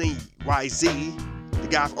 YZ, what is his name? YZ. The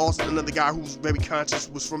guy, also another guy who's very conscious,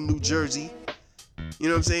 was from New Jersey. You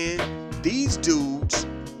know what I'm saying? These dudes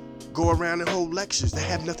go around and hold lectures that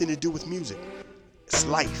have nothing to do with music. It's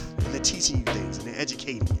life, and they're teaching you things, and they're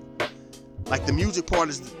educating you. Like, the music part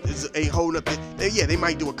is a whole nother. Yeah, they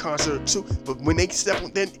might do a concert too, but when they step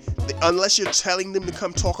on, then unless you're telling them to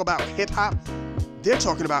come talk about hip hop, they're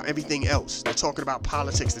talking about everything else. They're talking about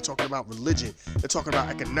politics. They're talking about religion. They're talking about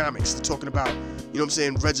economics. They're talking about, you know what I'm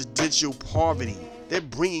saying, residential poverty. They're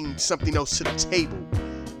bringing something else to the table.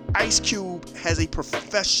 Ice Cube has a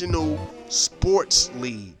professional sports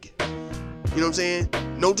league. You know what I'm saying?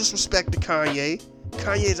 No disrespect to Kanye.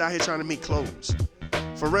 Kanye's out here trying to make clothes.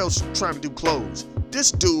 Pharrell's trying to do clothes.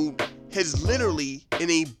 This dude is literally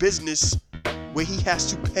in a business where he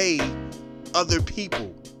has to pay other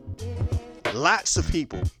people. Lots of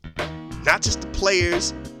people. Not just the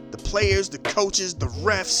players, the coaches, the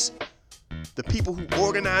refs, the people who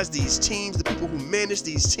organize these teams, the people who manage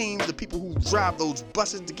these teams, the people who drive those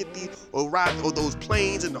buses to get or those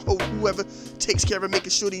planes, and whoever takes care of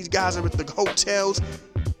making sure these guys are at the hotels.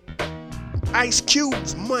 Ice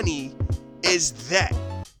Cube's money is that.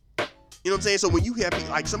 You know what I'm saying? So when you hear people,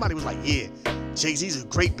 like, somebody was like, yeah, Jay-Z's a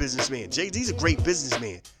great businessman. Jay-Z's a great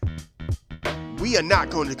businessman. We are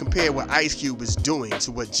not going to compare what Ice Cube is doing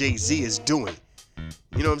to what Jay-Z is doing.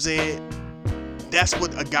 You know what I'm saying? That's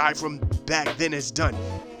what a guy from back then has done.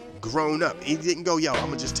 Grown up. He didn't go, yo, I'm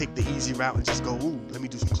going to just take the easy route and just go, ooh, let me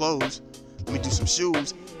do some clothes. let me do some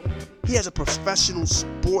shoes. He has a professional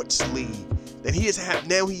sports league that he has had.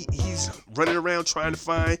 Now he's running around trying to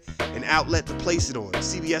find an outlet to place it on.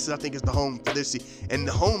 CBS, I think, is the home for this. And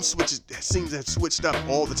the home switches seems to have switched up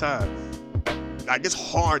all the time. Like,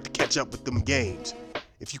 it's hard to catch up with them games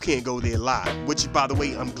if you can't go there live. Which, by the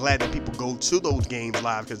way, I'm glad that people go to those games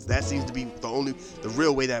live, because that seems to be the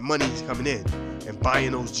real way that money is coming in. And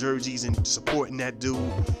buying those jerseys and supporting that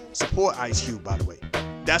dude. Support Ice Cube, by the way.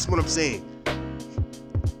 That's what I'm saying.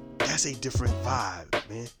 That's a different vibe,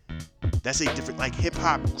 man. That's a different, like,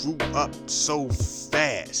 hip-hop grew up so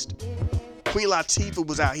fast. Queen Latifah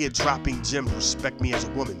was out here dropping gems. Respect me as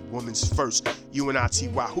a woman. Woman's first.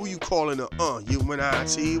 UNITY. Who you calling her?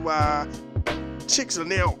 UNITY. Chicks are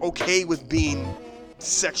now okay with being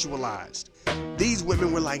sexualized. These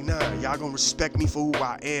women were like, nah, y'all gonna respect me for who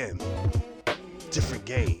I am. Different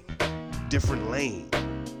game. Different lane.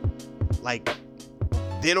 Like,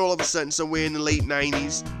 then all of a sudden, somewhere in the late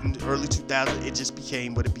 90s, in the early 2000s, it just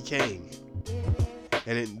became what it became.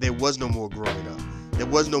 And there was no more growing up. There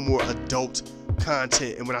was no more adult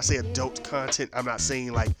content. And when I say adult content, I'm not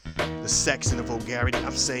saying like the sex and the vulgarity.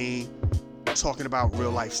 I'm saying talking about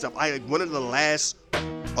real life stuff. One of the last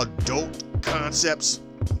adult concepts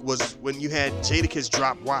was when you had Jadakiss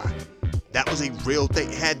drop Why. That was a real thing.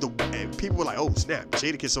 And people were like, oh snap,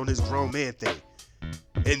 Jadakiss on this grown man thing.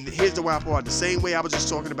 And here's the wild part. The same way I was just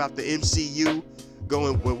talking about the MCU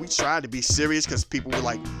going, well, we tried to be serious because people were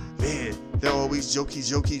like, man, they're always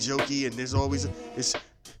jokey, and there's always this.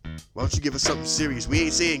 Why don't you give us something serious? We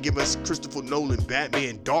ain't saying give us Christopher Nolan,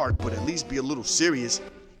 Batman, Dark, but at least be a little serious.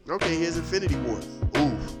 Okay, here's Infinity War.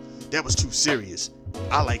 Ooh, that was too serious.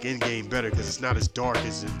 I like Endgame better because it's not as dark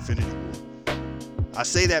as Infinity War. I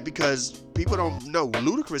say that because people don't know.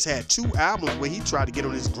 Ludacris had 2 albums where he tried to get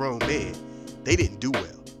on his grown man. They didn't do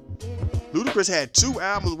well. Ludacris had 2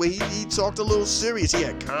 albums where he talked a little serious. He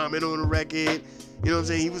had Common on the record. You know what I'm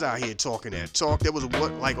saying? He was out here talking that talk. There was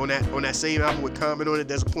like on that same album with Common on it,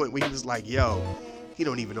 there's a point where he was like, yo, he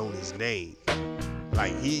don't even own his name.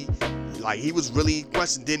 Like he was really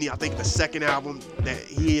questioned. Then I think the second album that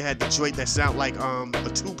he had the joint that sound like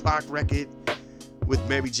a Tupac record with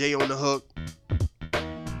Mary J on the hook.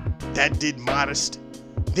 That did Modest.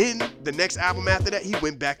 Then the next album after that, he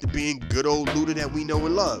went back to being good old Luda that we know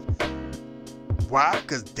and love. Why?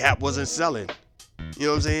 Because that wasn't selling. You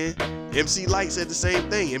know what I'm saying? MC Lyte said the same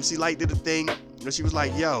thing. MC Lyte did a thing where she was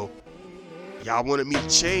like, yo, y'all wanted me to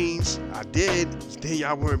change. I did. Then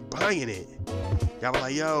y'all weren't buying it. Y'all were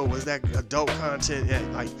like, yo, was that adult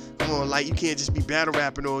content? Like, come on, Lyte, you can't just be battle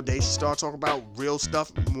rapping all day. She started talking about real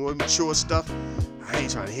stuff, more mature stuff. I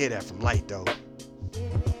ain't trying to hear that from Lyte, though.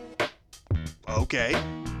 Okay.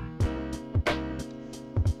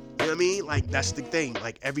 You know what I mean? Like, that's the thing.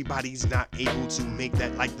 Like, everybody's not able to make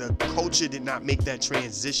that. Like, the culture did not make that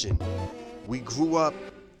transition. We grew up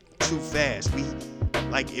too fast.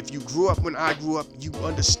 Like, if you grew up when I grew up, you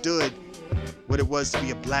understood what it was to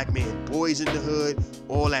be a black man. Boys in the hood,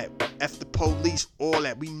 all that. F the police, all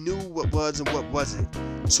that. We knew what was and what wasn't.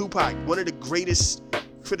 Tupac, one of the greatest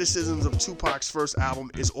criticisms of Tupac's first album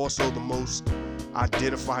is also the most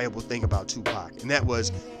identifiable thing about Tupac, and that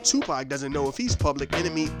was Tupac doesn't know if he's Public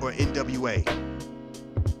Enemy or NWA.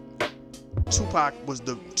 Tupac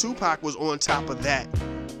was on top of that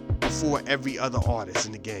before every other artist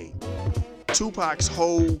in the game. Tupac's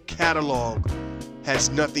whole catalog has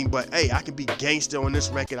nothing but, hey, I can be gangster on this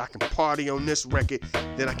record, I can party on this record,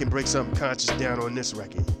 then I can break something conscious down on this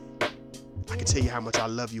record. I can tell you how much I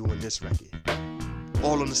love you on this record.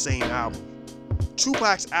 All on the same album.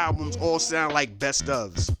 Tupac's albums all sound like best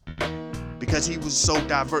ofs because he was so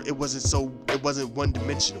diverse. It wasn't one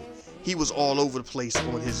dimensional. He was all over the place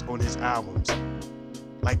on his albums.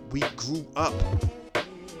 Like, we grew up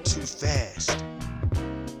too fast.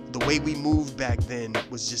 The way we moved back then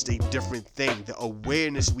was just a different thing. The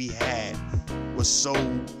awareness we had was so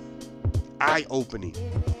eye-opening. You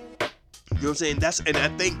know what I'm saying? And I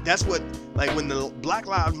think that's what, like, when the Black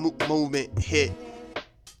Lives Movement hit,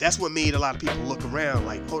 that's what made a lot of people look around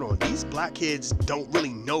like, hold on, these black kids don't really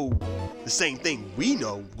know the same thing we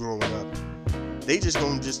know growing up. They just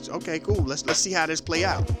gonna okay, cool, let's see how this play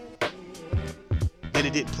out. Then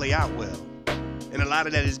it didn't play out well. And a lot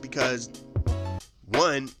of that is because,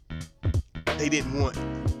 one, they didn't want,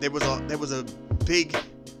 there was a big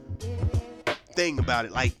thing about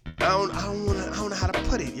it. Like, I don't know how to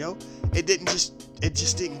put it, yo. It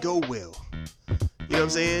just didn't go well. You know what I'm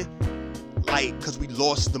saying? Like, because we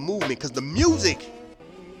lost the movement, because the music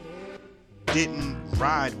didn't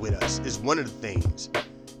ride with us is one of the things.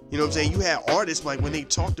 You know what I'm saying? You had artists, like, when they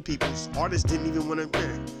talk to people, artists didn't even want to,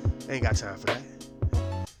 they ain't got time for that.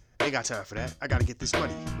 Ain't got time for that. I gotta get this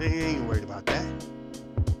money. Man, ain't worried about that. You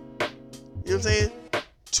know what I'm saying?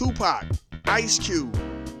 Tupac, Ice Cube,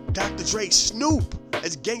 Dr. Dre, Snoop,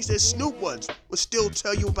 as gangsta as Snoop was, would still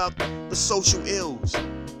tell you about the social ills.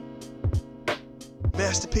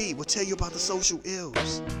 Master P would tell you about the social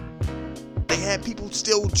ills. They had people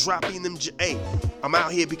still dropping them. Hey, I'm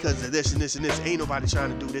out here because of this and this and this. Ain't nobody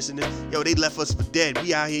trying to do this and this. Yo, they left us for dead.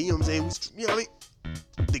 We out here, you know what I'm saying? You know what I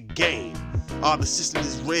mean? The game. Oh, the system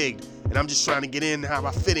is rigged, and I'm just trying to get in how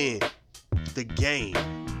I fit in. The game.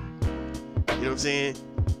 You know what I'm saying?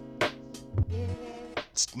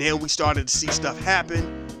 Now we started to see stuff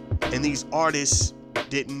happen, and these artists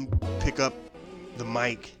didn't pick up the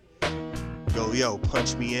mic, go, yo,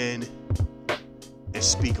 punch me in, and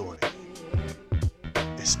speak on it.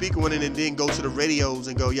 And speak on it, and then go to the radios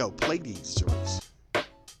and go, yo, play these joints.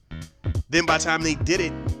 Then by the time they did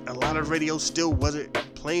it, a lot of radios still wasn't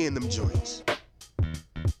playing them joints.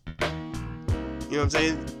 You know what I'm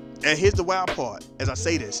saying? And here's the wild part, as I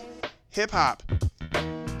say this, hip-hop,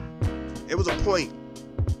 it was a point.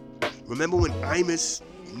 Remember when Imus,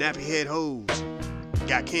 Nappy Head Hoes,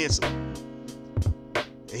 got canceled?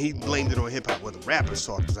 And he blamed it on hip-hop. Well, the rappers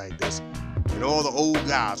talked like this. And all the old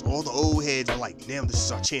guys, all the old heads were like, damn, this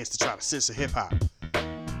is our chance to try to censor hip-hop.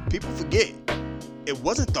 People forget, it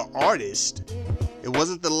wasn't the artist. It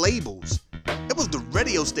wasn't the labels. It was the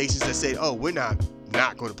radio stations that said, oh, we're not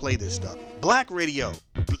going to play this stuff. Black radio.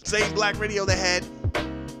 Same black radio that had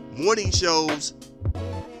morning shows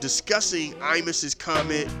discussing Imus's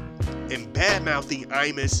comment and bad-mouthing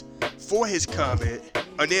Imus for his comment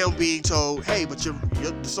are now being told, hey, but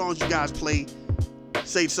the songs you guys play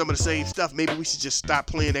say some of the same stuff. Maybe we should just stop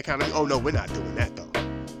playing that kind of. Oh no, we're not doing that though.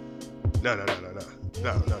 No.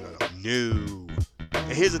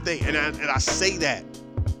 And here's the thing, and I say that.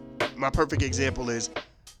 My perfect example is,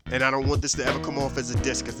 and I don't want this to ever come off as a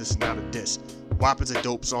diss, because this is not a diss. WAP is a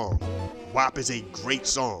dope song. WAP is a great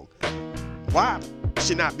song. WAP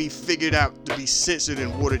should not be figured out to be censored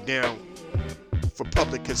and watered down for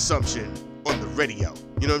public consumption on the radio.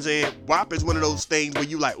 You know what I'm saying? WAP is one of those things where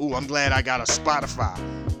you like, ooh, I'm glad I got a Spotify.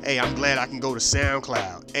 Hey, I'm glad I can go to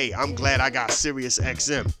SoundCloud. Hey, I'm glad I got Sirius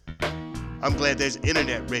XM. I'm glad there's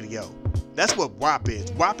internet radio. That's what WAP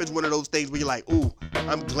is. WAP is one of those things where you're like, ooh,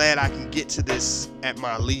 I'm glad I can get to this at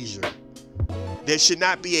my leisure. There should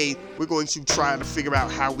not be we're going to try to figure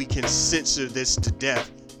out how we can censor this to death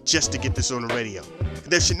just to get this on the radio.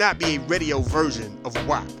 There should not be a radio version of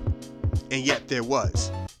WAP, and yet there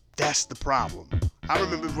was. That's the problem. I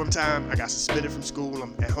remember one time I got suspended from school.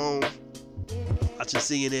 I'm at home watching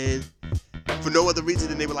CNN for no other reason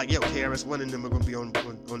than they were like, yo, KRS-One and them are going to be on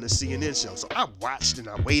the CNN show. So I watched and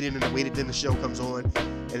I waited, then the show comes on,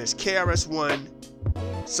 and it's KRS-One,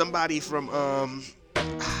 somebody from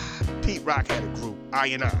Pete Rock had a group,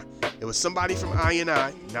 I&I. It was somebody from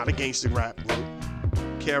I&I, not a gangster rap group.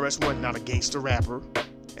 KRS-One, not a gangster rapper,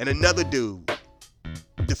 and another dude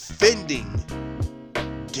defending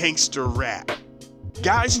gangster rap.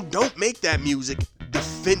 Guys who don't make that music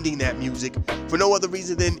defending that music for no other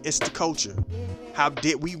reason than it's the culture. How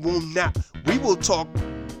dare we will talk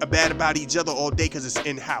bad about each other all day because it's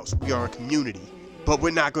in-house. We are a community. But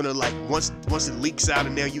we're not gonna once it leaks out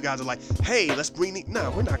and now you guys are like, hey, let's bring the.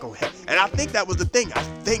 No, we're not gonna have. And I think that was the thing. I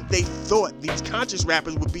think they thought these conscious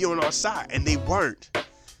rappers would be on our side, and they weren't.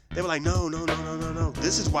 They were like, no.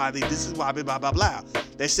 This is why blah blah blah.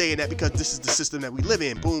 They're saying that because this is the system that we live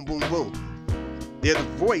in. Boom, boom, boom. They're the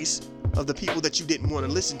voice of the people that you didn't want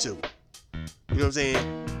to listen to. You know what I'm saying?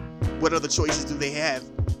 What other choices do they have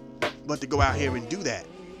but to go out here and do that?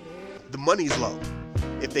 The money's low.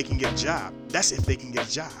 If they can get a job. That's if they can get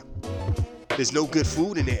a job. There's no good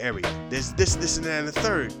food in their area. There's this, and that, and the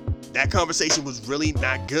third. That conversation was really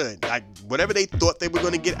not good. Like, whatever they thought they were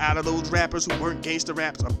going to get out of those rappers who weren't gangster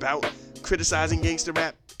raps about criticizing gangster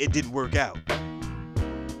rap, it didn't work out.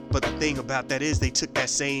 But the thing about that is they took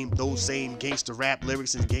those same gangster rap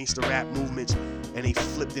lyrics and gangster rap movements, and they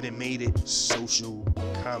flipped it and made it social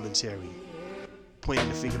commentary, pointing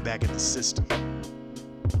the finger back at the system.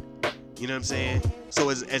 You know what I'm saying? So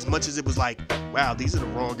as much as it was like, wow, these are the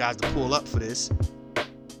wrong guys to pull up for this,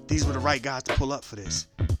 these were the right guys to pull up for this.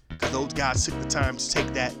 Because those guys took the time to take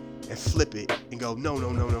that and flip it and go, no.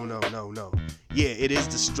 Yeah, it is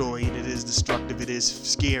destroying, it is destructive, it is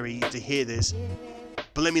scary to hear this.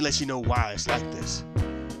 But let me let you know why it's like this.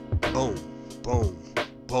 Boom, boom,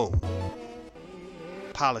 boom.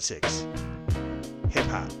 Politics. Hip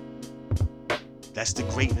hop. That's the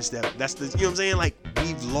greatness that's the, you know what I'm saying? Like,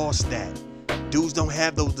 we've lost that. Dudes don't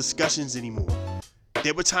have those discussions anymore.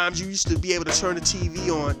 There were times you used to be able to turn the TV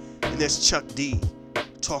on and there's Chuck D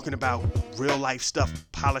talking about real life stuff,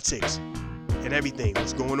 politics, and everything,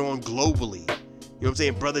 what's going on globally. You know what I'm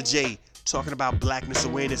saying? Brother Jay talking about blackness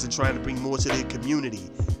awareness and trying to bring more to the community.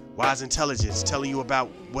 Wise Intelligence telling you about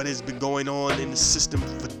what has been going on in the system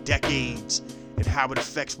for decades and how it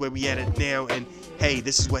affects where we at it now. And hey,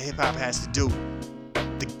 this is what hip hop has to do.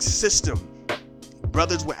 The system.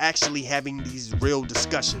 Brothers were actually having these real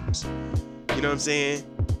discussions. You know what I'm saying?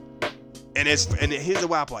 And here's the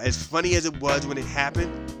wild part. As funny as it was when it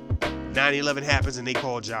happened, 9/11 happens and they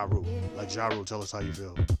called Ja Rule. Like, Ja Rule, tell us how you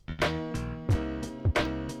feel.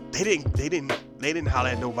 They didn't holler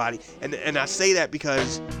at nobody. And I say that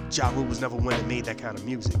because Ja Rule was never one that made that kind of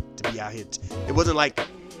music to be out here. It wasn't like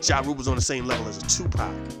Ja Rule was on the same level as a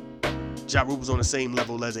Tupac. Ja Rule was on the same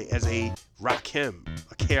level as a Rakim,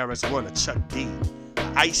 a KRS-One, a Chuck D,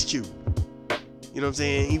 a Ice Cube. You know what I'm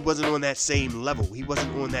saying? He wasn't on that same level. He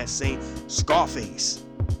wasn't on that same Scarface.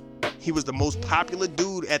 He was the most popular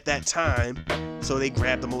dude at that time, so they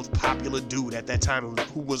grabbed the most popular dude at that time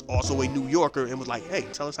who was also a New Yorker and was like, hey,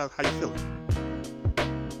 tell us how you feeling.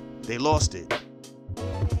 They lost it.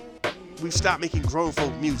 We've stopped making grown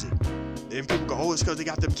folk music. And people go, oh, it's because they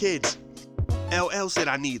got them kids. LL said,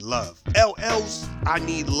 I need love. LL's I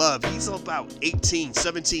need love. He's about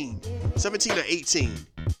 17 or 18.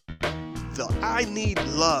 The I Need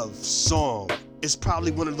Love song is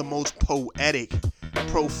probably one of the most poetic,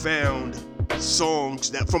 profound songs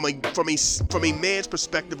that from a man's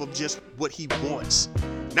perspective of just what he wants.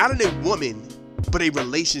 Not in a woman, but a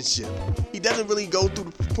relationship. He doesn't really go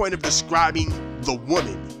through the point of describing the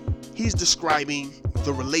woman. He's describing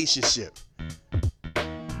the relationship.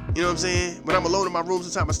 You know what I'm saying? When I'm alone in my room,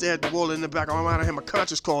 sometimes I stare at the wall in the back of my mind. I hear my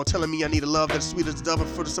conscience call telling me I need a love that's sweet as dove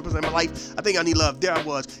for the simplest in my life. I think I need love. There I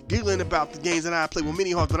was, giggling about the games that I play with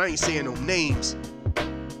mini hearts, but I ain't saying no names.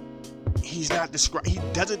 He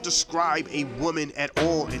doesn't describe a woman at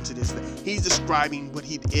all into this thing. He's describing what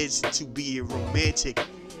he is to be a romantic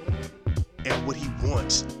and what he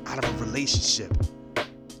wants out of a relationship.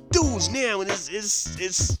 Dudes now,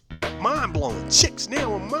 it's mind-blowing. Chicks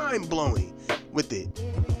now are mind-blowing with it.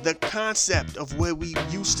 The concept of where we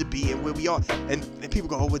used to be and where we are. And people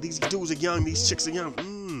go, oh, well, these dudes are young, these chicks are young.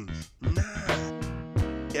 Nah.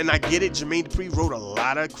 And I get it, Jermaine Dupri wrote a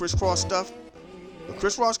lot of Criss Cross stuff. But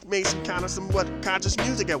Criss Cross made some conscious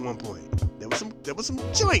music at one point. There was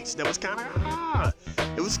some joints that was kind of,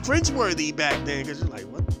 it was cringeworthy back then, because you're like,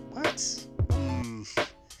 what?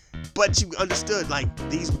 But you understood, like,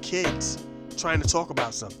 these were kids trying to talk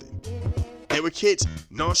about something. They were kids,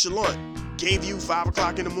 nonchalant. Gave you 5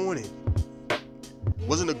 o'clock in the morning.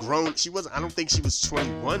 Wasn't a grown, I don't think she was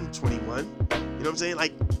 21. You know what I'm saying?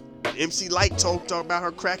 Like, MC Lyte talked about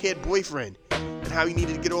her crackhead boyfriend and how he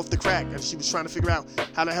needed to get off the crack, and she was trying to figure out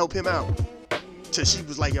how to help him out. Till she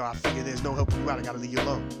was like, yo, I figure there's no helping you out, I gotta leave you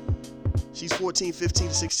alone. She's 14, 15,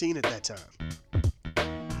 16 at that time.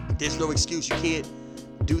 There's no excuse, you can't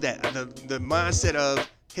do that. The mindset of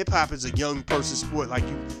hip-hop is a young person's sport. Like,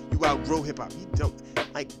 you outgrow hip-hop. You don't,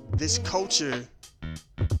 like, this culture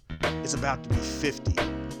is about to be 50.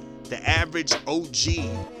 The average OG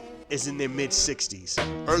is in their mid-60s,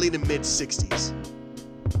 early to mid-60s.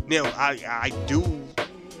 Now, I do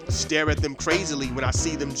stare at them crazily when I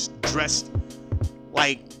see them dressed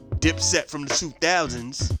like Dipset from the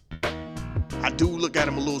 2000s. I do look at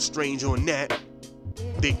them a little strange on that.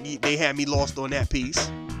 They had me lost on that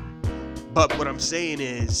piece. But what I'm saying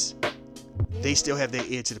is, they still have their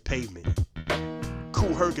ear to the pavement.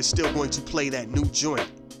 Kool Herc is still going to play that new joint.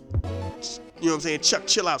 You know what I'm saying? Chuck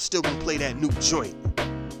Chill Out still going to play that new joint.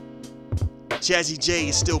 Jazzy J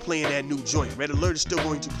is still playing that new joint. Red Alert is still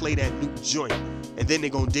going to play that new joint. And then they're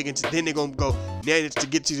going to go, now to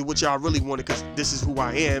get to what y'all really wanted, because this is who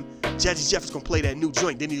I am. Jazzy Jeff is going to play that new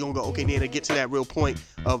joint. Then he's going to go, okay, now to get to that real point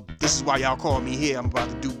of, this is why y'all call me here. I'm about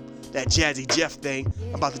to do that Jazzy Jeff thing.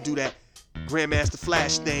 I'm about to do that Grandmaster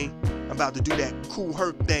Flash thing. I'm about to do that Kool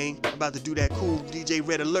Herc thing. I'm about to do that cool DJ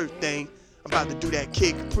Red Alert thing. I'm about to do that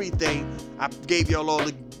Kid Capri thing. I gave y'all all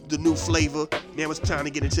the new flavor. Now it's time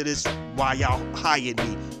to get into this why y'all hired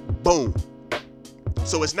me. Boom.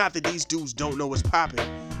 So it's not that these dudes don't know what's popping.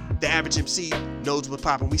 The average MC knows what's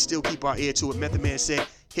popping. We still keep our ear to it. Method Man said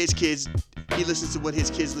his kids, he listens to what his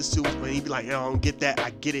kids listen to, and he be like, I don't get that. I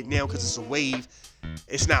get it now because it's a wave.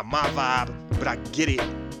 It's not my vibe, but I get it.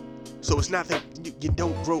 So it's not that you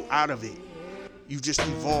don't grow out of it. You just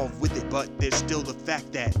evolve with it. But there's still the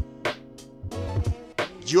fact that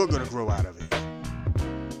you're going to grow out of it.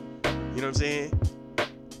 You know what I'm saying?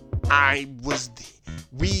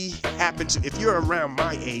 We happen to, if you're around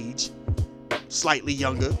my age, slightly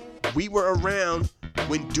younger, we were around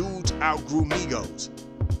when dudes outgrew Migos.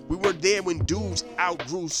 We were there when dudes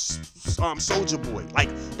outgrew Soulja Boy. Like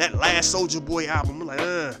that last Soulja Boy album, we're like,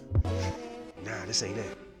 nah, this ain't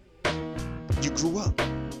it. You grew up.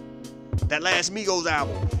 That last Migos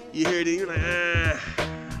album, you hear it, you're like,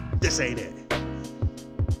 this ain't it.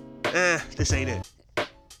 This ain't it.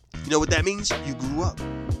 You know what that means? You grew up.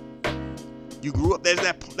 You grew up. There's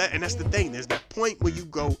that, and that's the thing. There's that point where you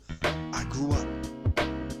go, I grew up. You know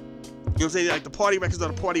what I'm saying? Like the party records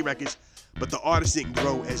are the party records, but the artist didn't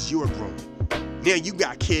grow as you're growing. Now you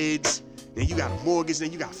got kids, now you got a mortgage, now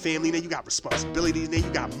you got family, now you got responsibilities, now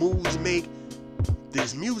you got moves to make.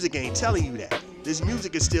 This music ain't telling you that. This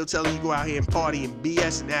music is still telling you go out here and party and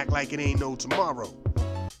BS and act like it ain't no tomorrow.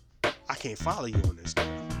 I can't follow you on this.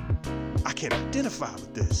 I can't identify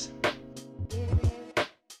with this.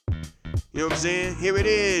 You know what I'm saying? Here it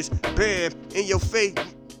is, bam, in your face.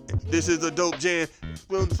 This is a dope jam.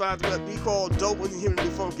 We'll find what we call dope when you hear me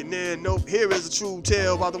funky. Nah, nope. Here is a true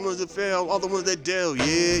tale about the ones that fail, all the ones that deal.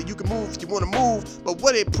 Yeah, you can move if you want to move, but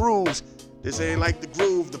what it proves, this ain't like the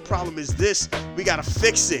groove. The problem is this, we gotta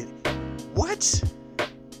fix it. What?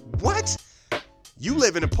 What? You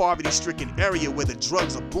live in a poverty-stricken area where the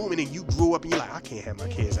drugs are booming and you grew up and you're like, I can't have my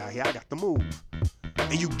kids out here, I got to move.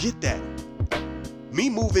 And you get that. Me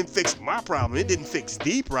moving fixed my problem. It didn't fix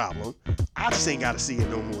the problem. I just ain't got to see it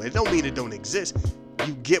no more. It don't mean it don't exist.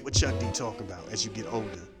 You get what Chuck D talking about as you get older.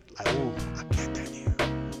 Like, oh, I get that now.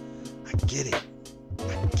 I get it.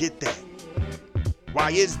 I get that.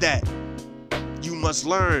 Why is that? You must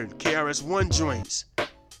learn KRS-One joints.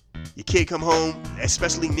 Your kid come home,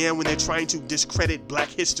 especially now when they're trying to discredit black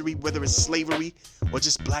history, whether it's slavery or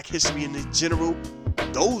just black history in general.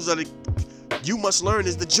 Those are the, you must learn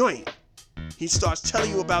is the joint. He starts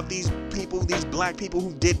telling you about these people, these black people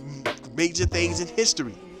who did major things in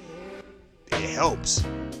history. It helps.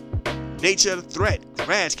 Nature of the Threat,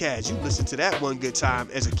 Razzcazz. You listen to that one good time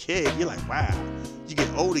as a kid, you're like, wow. You get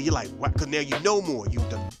older, you're like, what? Because now you know more.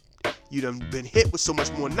 You done been hit with so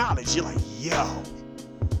much more knowledge. You're like, yo,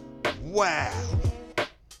 wow.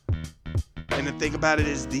 And the thing about it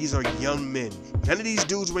is, these are young men. None of these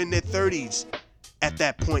dudes were in their 30s at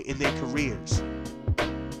that point in their careers.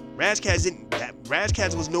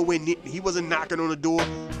 Razzcazz was nowhere near, he wasn't knocking on the door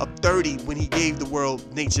of 30 when he gave the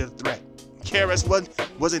world Nature of the Threat. KRS-One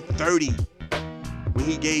wasn't 30 when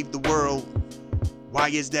he gave the world Why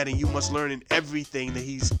Is That and You Must Learn and everything that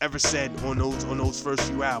he's ever said on those first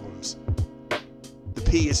few albums. The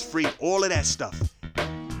P is Free, all of that stuff.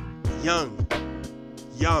 Young.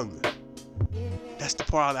 That's the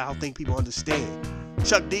part I don't think people understand.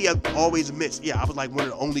 Chuck D always admits, yeah, I was like one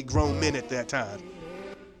of the only grown men at that time.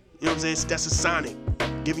 You know what I'm saying? That's a Sonic,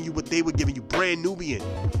 giving you what they were giving you. Brand Nubian.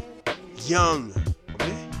 Young.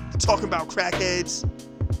 Okay? Talking about crackheads.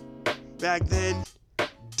 Back then,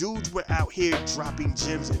 dudes were out here dropping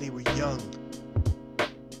gems and they were young.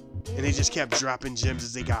 And they just kept dropping gems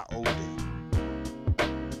as they got older.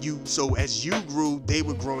 So as you grew, they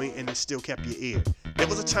were growing and it still kept your ear. There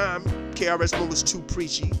was a time KRS-One was too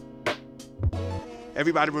preachy.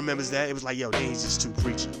 Everybody remembers that. It was like, yo, he's just too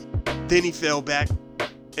preachy. Then he fell back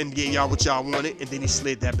and gave y'all what y'all wanted, and then he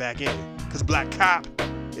slid that back in. Because Black Cop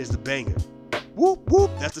is the banger. Whoop, whoop,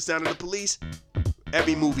 that's the sound of the police.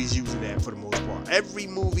 Every movie's using that for the most part. Every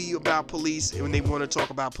movie about police, when they want to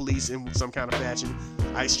talk about police in some kind of fashion,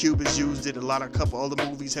 Ice Cube has used it. A couple other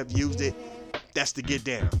movies have used it. That's the get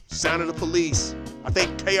down. Sound of the Police. I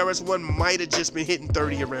think KRS-One might have just been hitting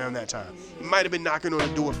 30 around that time. He might have been knocking on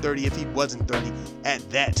the door of 30 if he wasn't 30 at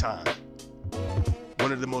that time.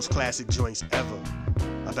 One of the most classic joints ever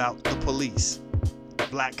about the police.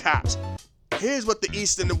 Black cops. Here's what the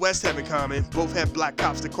East and the West have in common. Both have black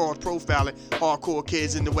cops that caused profiling. Hardcore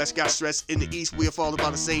kids in the West got stressed. In the East, we are all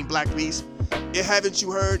about the same black beast. Haven't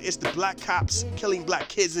you heard? It's the black cops killing black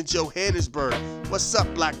kids in Johannesburg. What's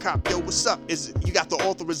up, black cop? Yo, what's up? You got the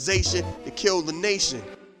authorization to kill the nation.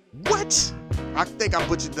 What? I think I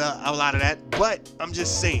butchered a lot of that, but I'm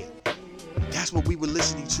just saying. That's what we were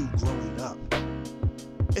listening to growing up.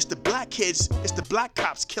 It's the black kids, it's the black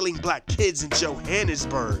cops killing black kids in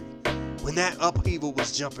Johannesburg when that upheaval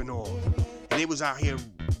was jumping off. And they was out here,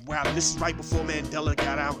 wow, this is right before Mandela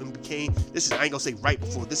got out and became, I ain't gonna say right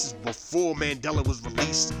before, this is before Mandela was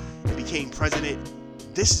released and became president.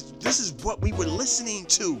 This is what we were listening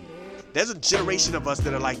to. There's a generation of us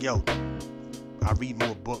that are like, yo, I read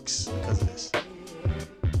more books because of this.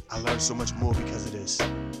 I learned so much more because of this.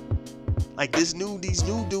 Like these new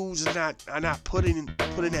dudes are not putting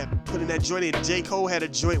that joint in. J. Cole had a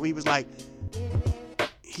joint where he was like,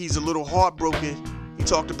 he's a little heartbroken. He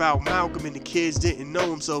talked about Malcolm and the kids didn't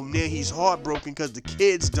know him, so now he's heartbroken because the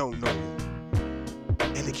kids don't know him.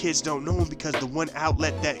 And the kids don't know him because the one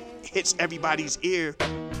outlet that hits everybody's ear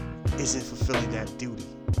isn't fulfilling that duty.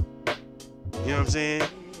 You know what I'm saying?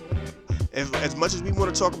 As much as we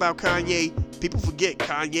want to talk about Kanye, people forget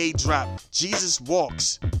Kanye dropped Jesus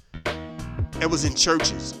Walks. It was in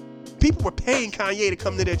churches. People were paying Kanye to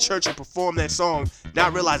come to their church and perform that song,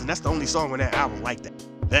 not realizing that's the only song on that album like that.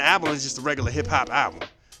 That album is just a regular hip-hop album.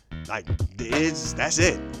 Like, that's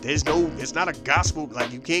it. It's not a gospel.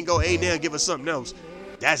 Like, you can't go, hey, now give us something else.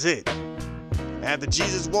 That's it. After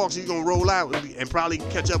Jesus Walks, you're going to roll out and probably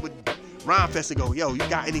catch up with Rhymefest and go, yo, you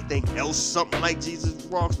got anything else, something like Jesus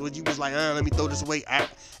Walks? Or you was like, let me throw this away.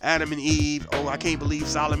 Adam and Eve. Oh, I can't believe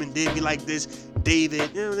Solomon did me like this.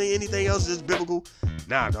 David. You know, anything else that's biblical?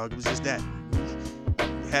 Nah, dog, it was just that.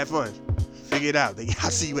 Have fun. Figure it out. I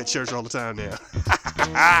see you at church all the time now.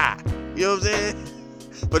 You know what I'm saying?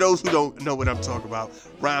 For those who don't know what I'm talking about,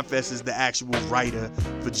 Rhymefest is the actual writer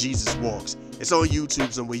for Jesus Walks. It's on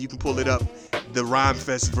YouTube somewhere. You can pull it up. The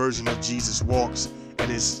Rhymefest version of Jesus Walks.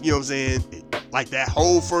 And it's, you know what I'm saying? Like that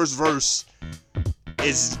whole first verse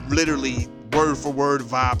is literally word for word,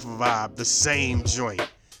 vibe for vibe, the same joint.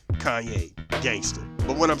 Kanye, gangster.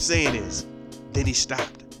 But what I'm saying is, then he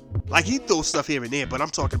stopped. Like he throws stuff here and there, but I'm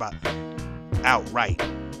talking about outright.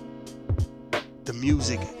 The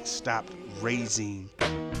music stopped raising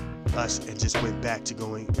us and just went back to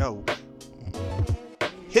going, yo,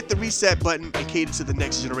 hit the reset button and cater to the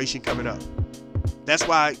next generation coming up. That's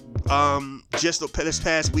why just this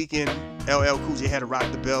past weekend, LL Cool J had a Rock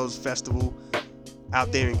the Bells festival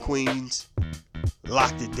out there in Queens.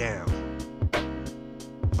 Locked it down.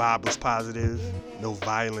 Vibe was positive. No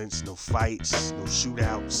violence, no fights, no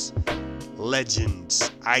shootouts.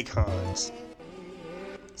 Legends, icons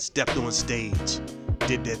stepped on stage,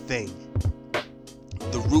 did their thing.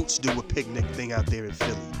 The Roots do a picnic thing out there in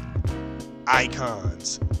Philly.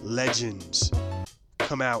 Icons, legends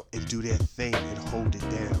come out and do their thing and hold it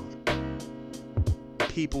down.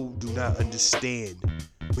 People do not understand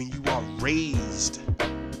when you are raised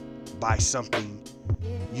by something,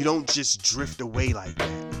 you don't just drift away like that.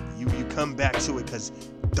 You come back to it because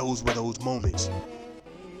those were those moments.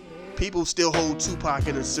 People still hold Tupac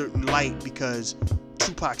in a certain light because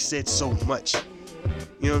Tupac said so much. You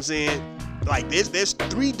know what I'm saying? Like there's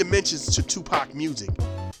three dimensions to Tupac music.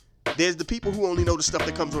 There's the people who only know the stuff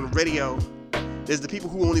that comes on the radio. There's the people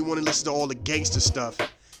who only want to listen to all the gangster stuff.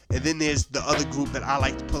 And then there's the other group that I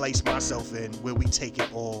like to place myself in, where we take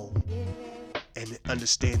it all and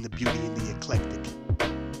understand the beauty in the eclectic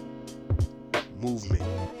movement.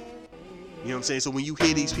 You know what I'm saying? So when you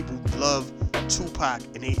hear these people love Tupac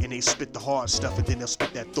and they spit the hard stuff, and then they'll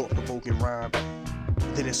spit that thought-provoking rhyme,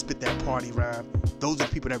 and then they'll spit that party rhyme, those are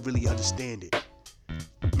the people that really understand it.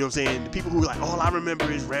 You know what I'm saying? The people who are like, all I remember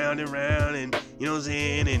is round and round, and you know what I'm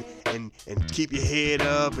saying, and keep your head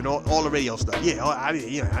up, and all the radio stuff. Yeah,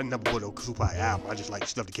 I never bought no Tupac album. I just like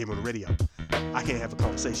stuff that came on the radio. I can't have a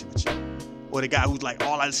conversation with you. Or the guy who's like,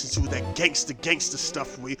 all I listen to is that gangster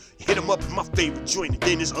stuff where you hit him up with my favorite joint, and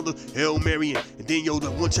then this other Hail Mary, and then yo,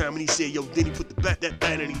 the one time when he said, yo, then he put the that,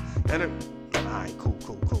 alright, cool.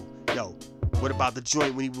 Yo, what about the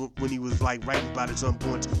joint when he was like writing about his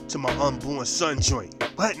my unborn son joint?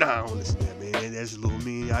 What? Nah, I don't listen to that, man. That's a little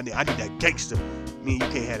mean. I need that gangster. Me and you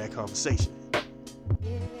can't have that conversation.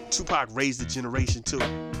 Tupac raised the generation too. You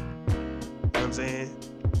know what I'm saying?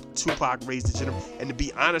 Tupac raised the generation. And to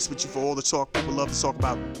be honest with you, for all the talk, people love to talk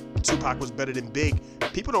about Tupac was better than Big.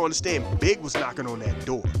 People don't understand. Big was knocking on that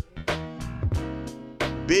door.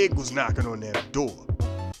 Big was knocking on that door.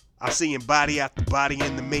 I'm seeing body after body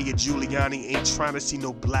in the mayor Giuliani. Ain't trying to see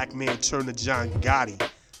no black man turn to John Gotti.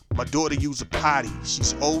 My daughter use a potty.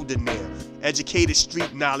 She's older now. Educated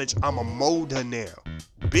street knowledge. I'ma mold her now.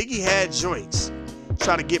 Biggie had joints.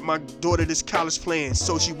 Try to get my daughter this college plan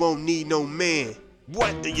so she won't need no man.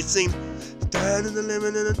 What do you sing? Yeah,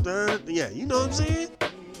 you know what I'm saying?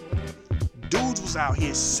 Dudes was out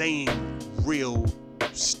here saying real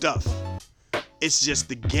stuff. It's just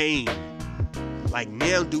the game. Like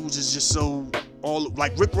now dudes is just so all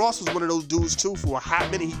like Rick Ross was one of those dudes too. For a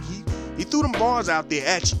hot minute he threw them bars out there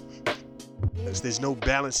at you. There's no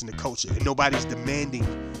balance in the culture, and nobody's demanding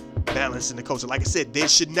balance in the culture. Like I said, there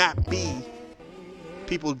should not be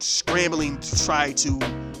people scrambling to try to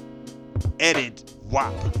edit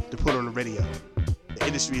WAP to put on the radio. The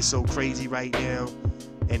industry is so crazy right now,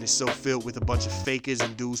 and it's so filled with a bunch of fakers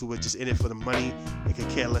and dudes who are just in it for the money and could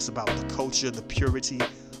care less about the culture, the purity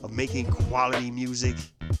of making quality music.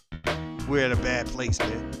 We're at a bad place,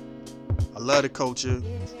 man. I love the culture.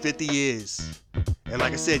 50 years. And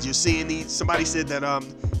like I said, you're seeing somebody said that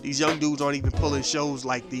these young dudes aren't even pulling shows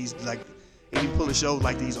like these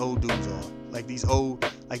old dudes are. like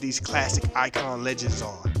these classic icon legends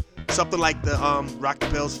are. Something like the Rock the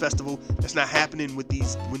Bells Festival that's not happening with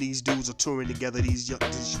when these dudes are touring together, these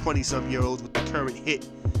 20-some-year-olds with the current hit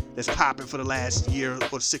that's popping for the last year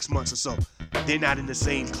or 6 months or so. They're not in the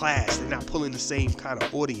same class. They're not pulling the same kind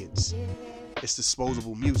of audience. It's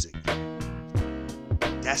disposable music.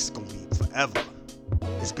 That's gonna be forever.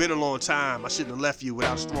 It's been a long time. I shouldn't have left you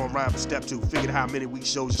without a strong rhyme for step 2. Figured how many week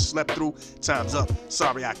shows you slept through. Time's up.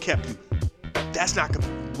 Sorry I kept you. That's not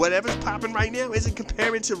whatever's popping right now isn't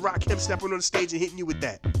comparing to Rakim stepping on the stage and hitting you with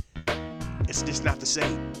that. It's just not the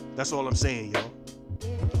same. That's all I'm saying, yo.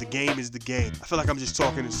 The game is the game. I feel like I'm just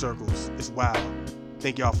talking in circles. It's wild.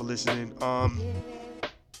 Thank y'all for listening.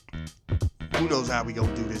 Who knows how we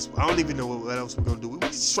gonna do this? I don't even know what else we're gonna do. We're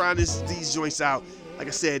just trying these joints out. Like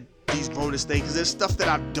I said, these bonus things, because there's stuff that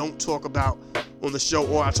I don't talk about on the show,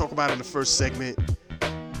 or I talk about in the first segment,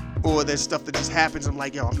 or there's stuff that just happens. I'm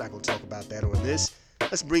like, yo, I'm not gonna talk about that on this.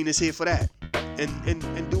 Let's bring this here for that,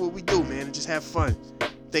 and do what we do, man, and just have fun.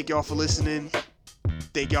 Thank y'all for listening.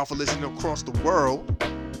 Thank y'all for listening across the world,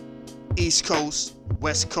 East Coast,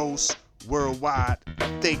 West Coast, worldwide.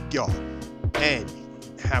 Thank y'all. And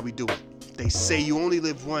how we do it? They say you only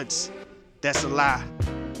live once. That's a lie.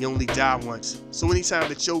 You only die once. So anytime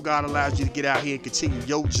that your God allows you to get out here and continue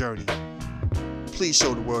your journey, please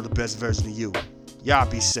show the world the best version of you. Y'all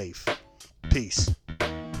be safe. Peace.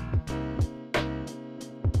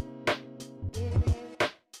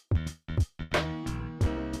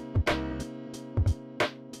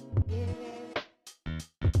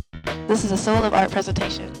 This is a Soul of Art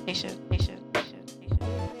presentation.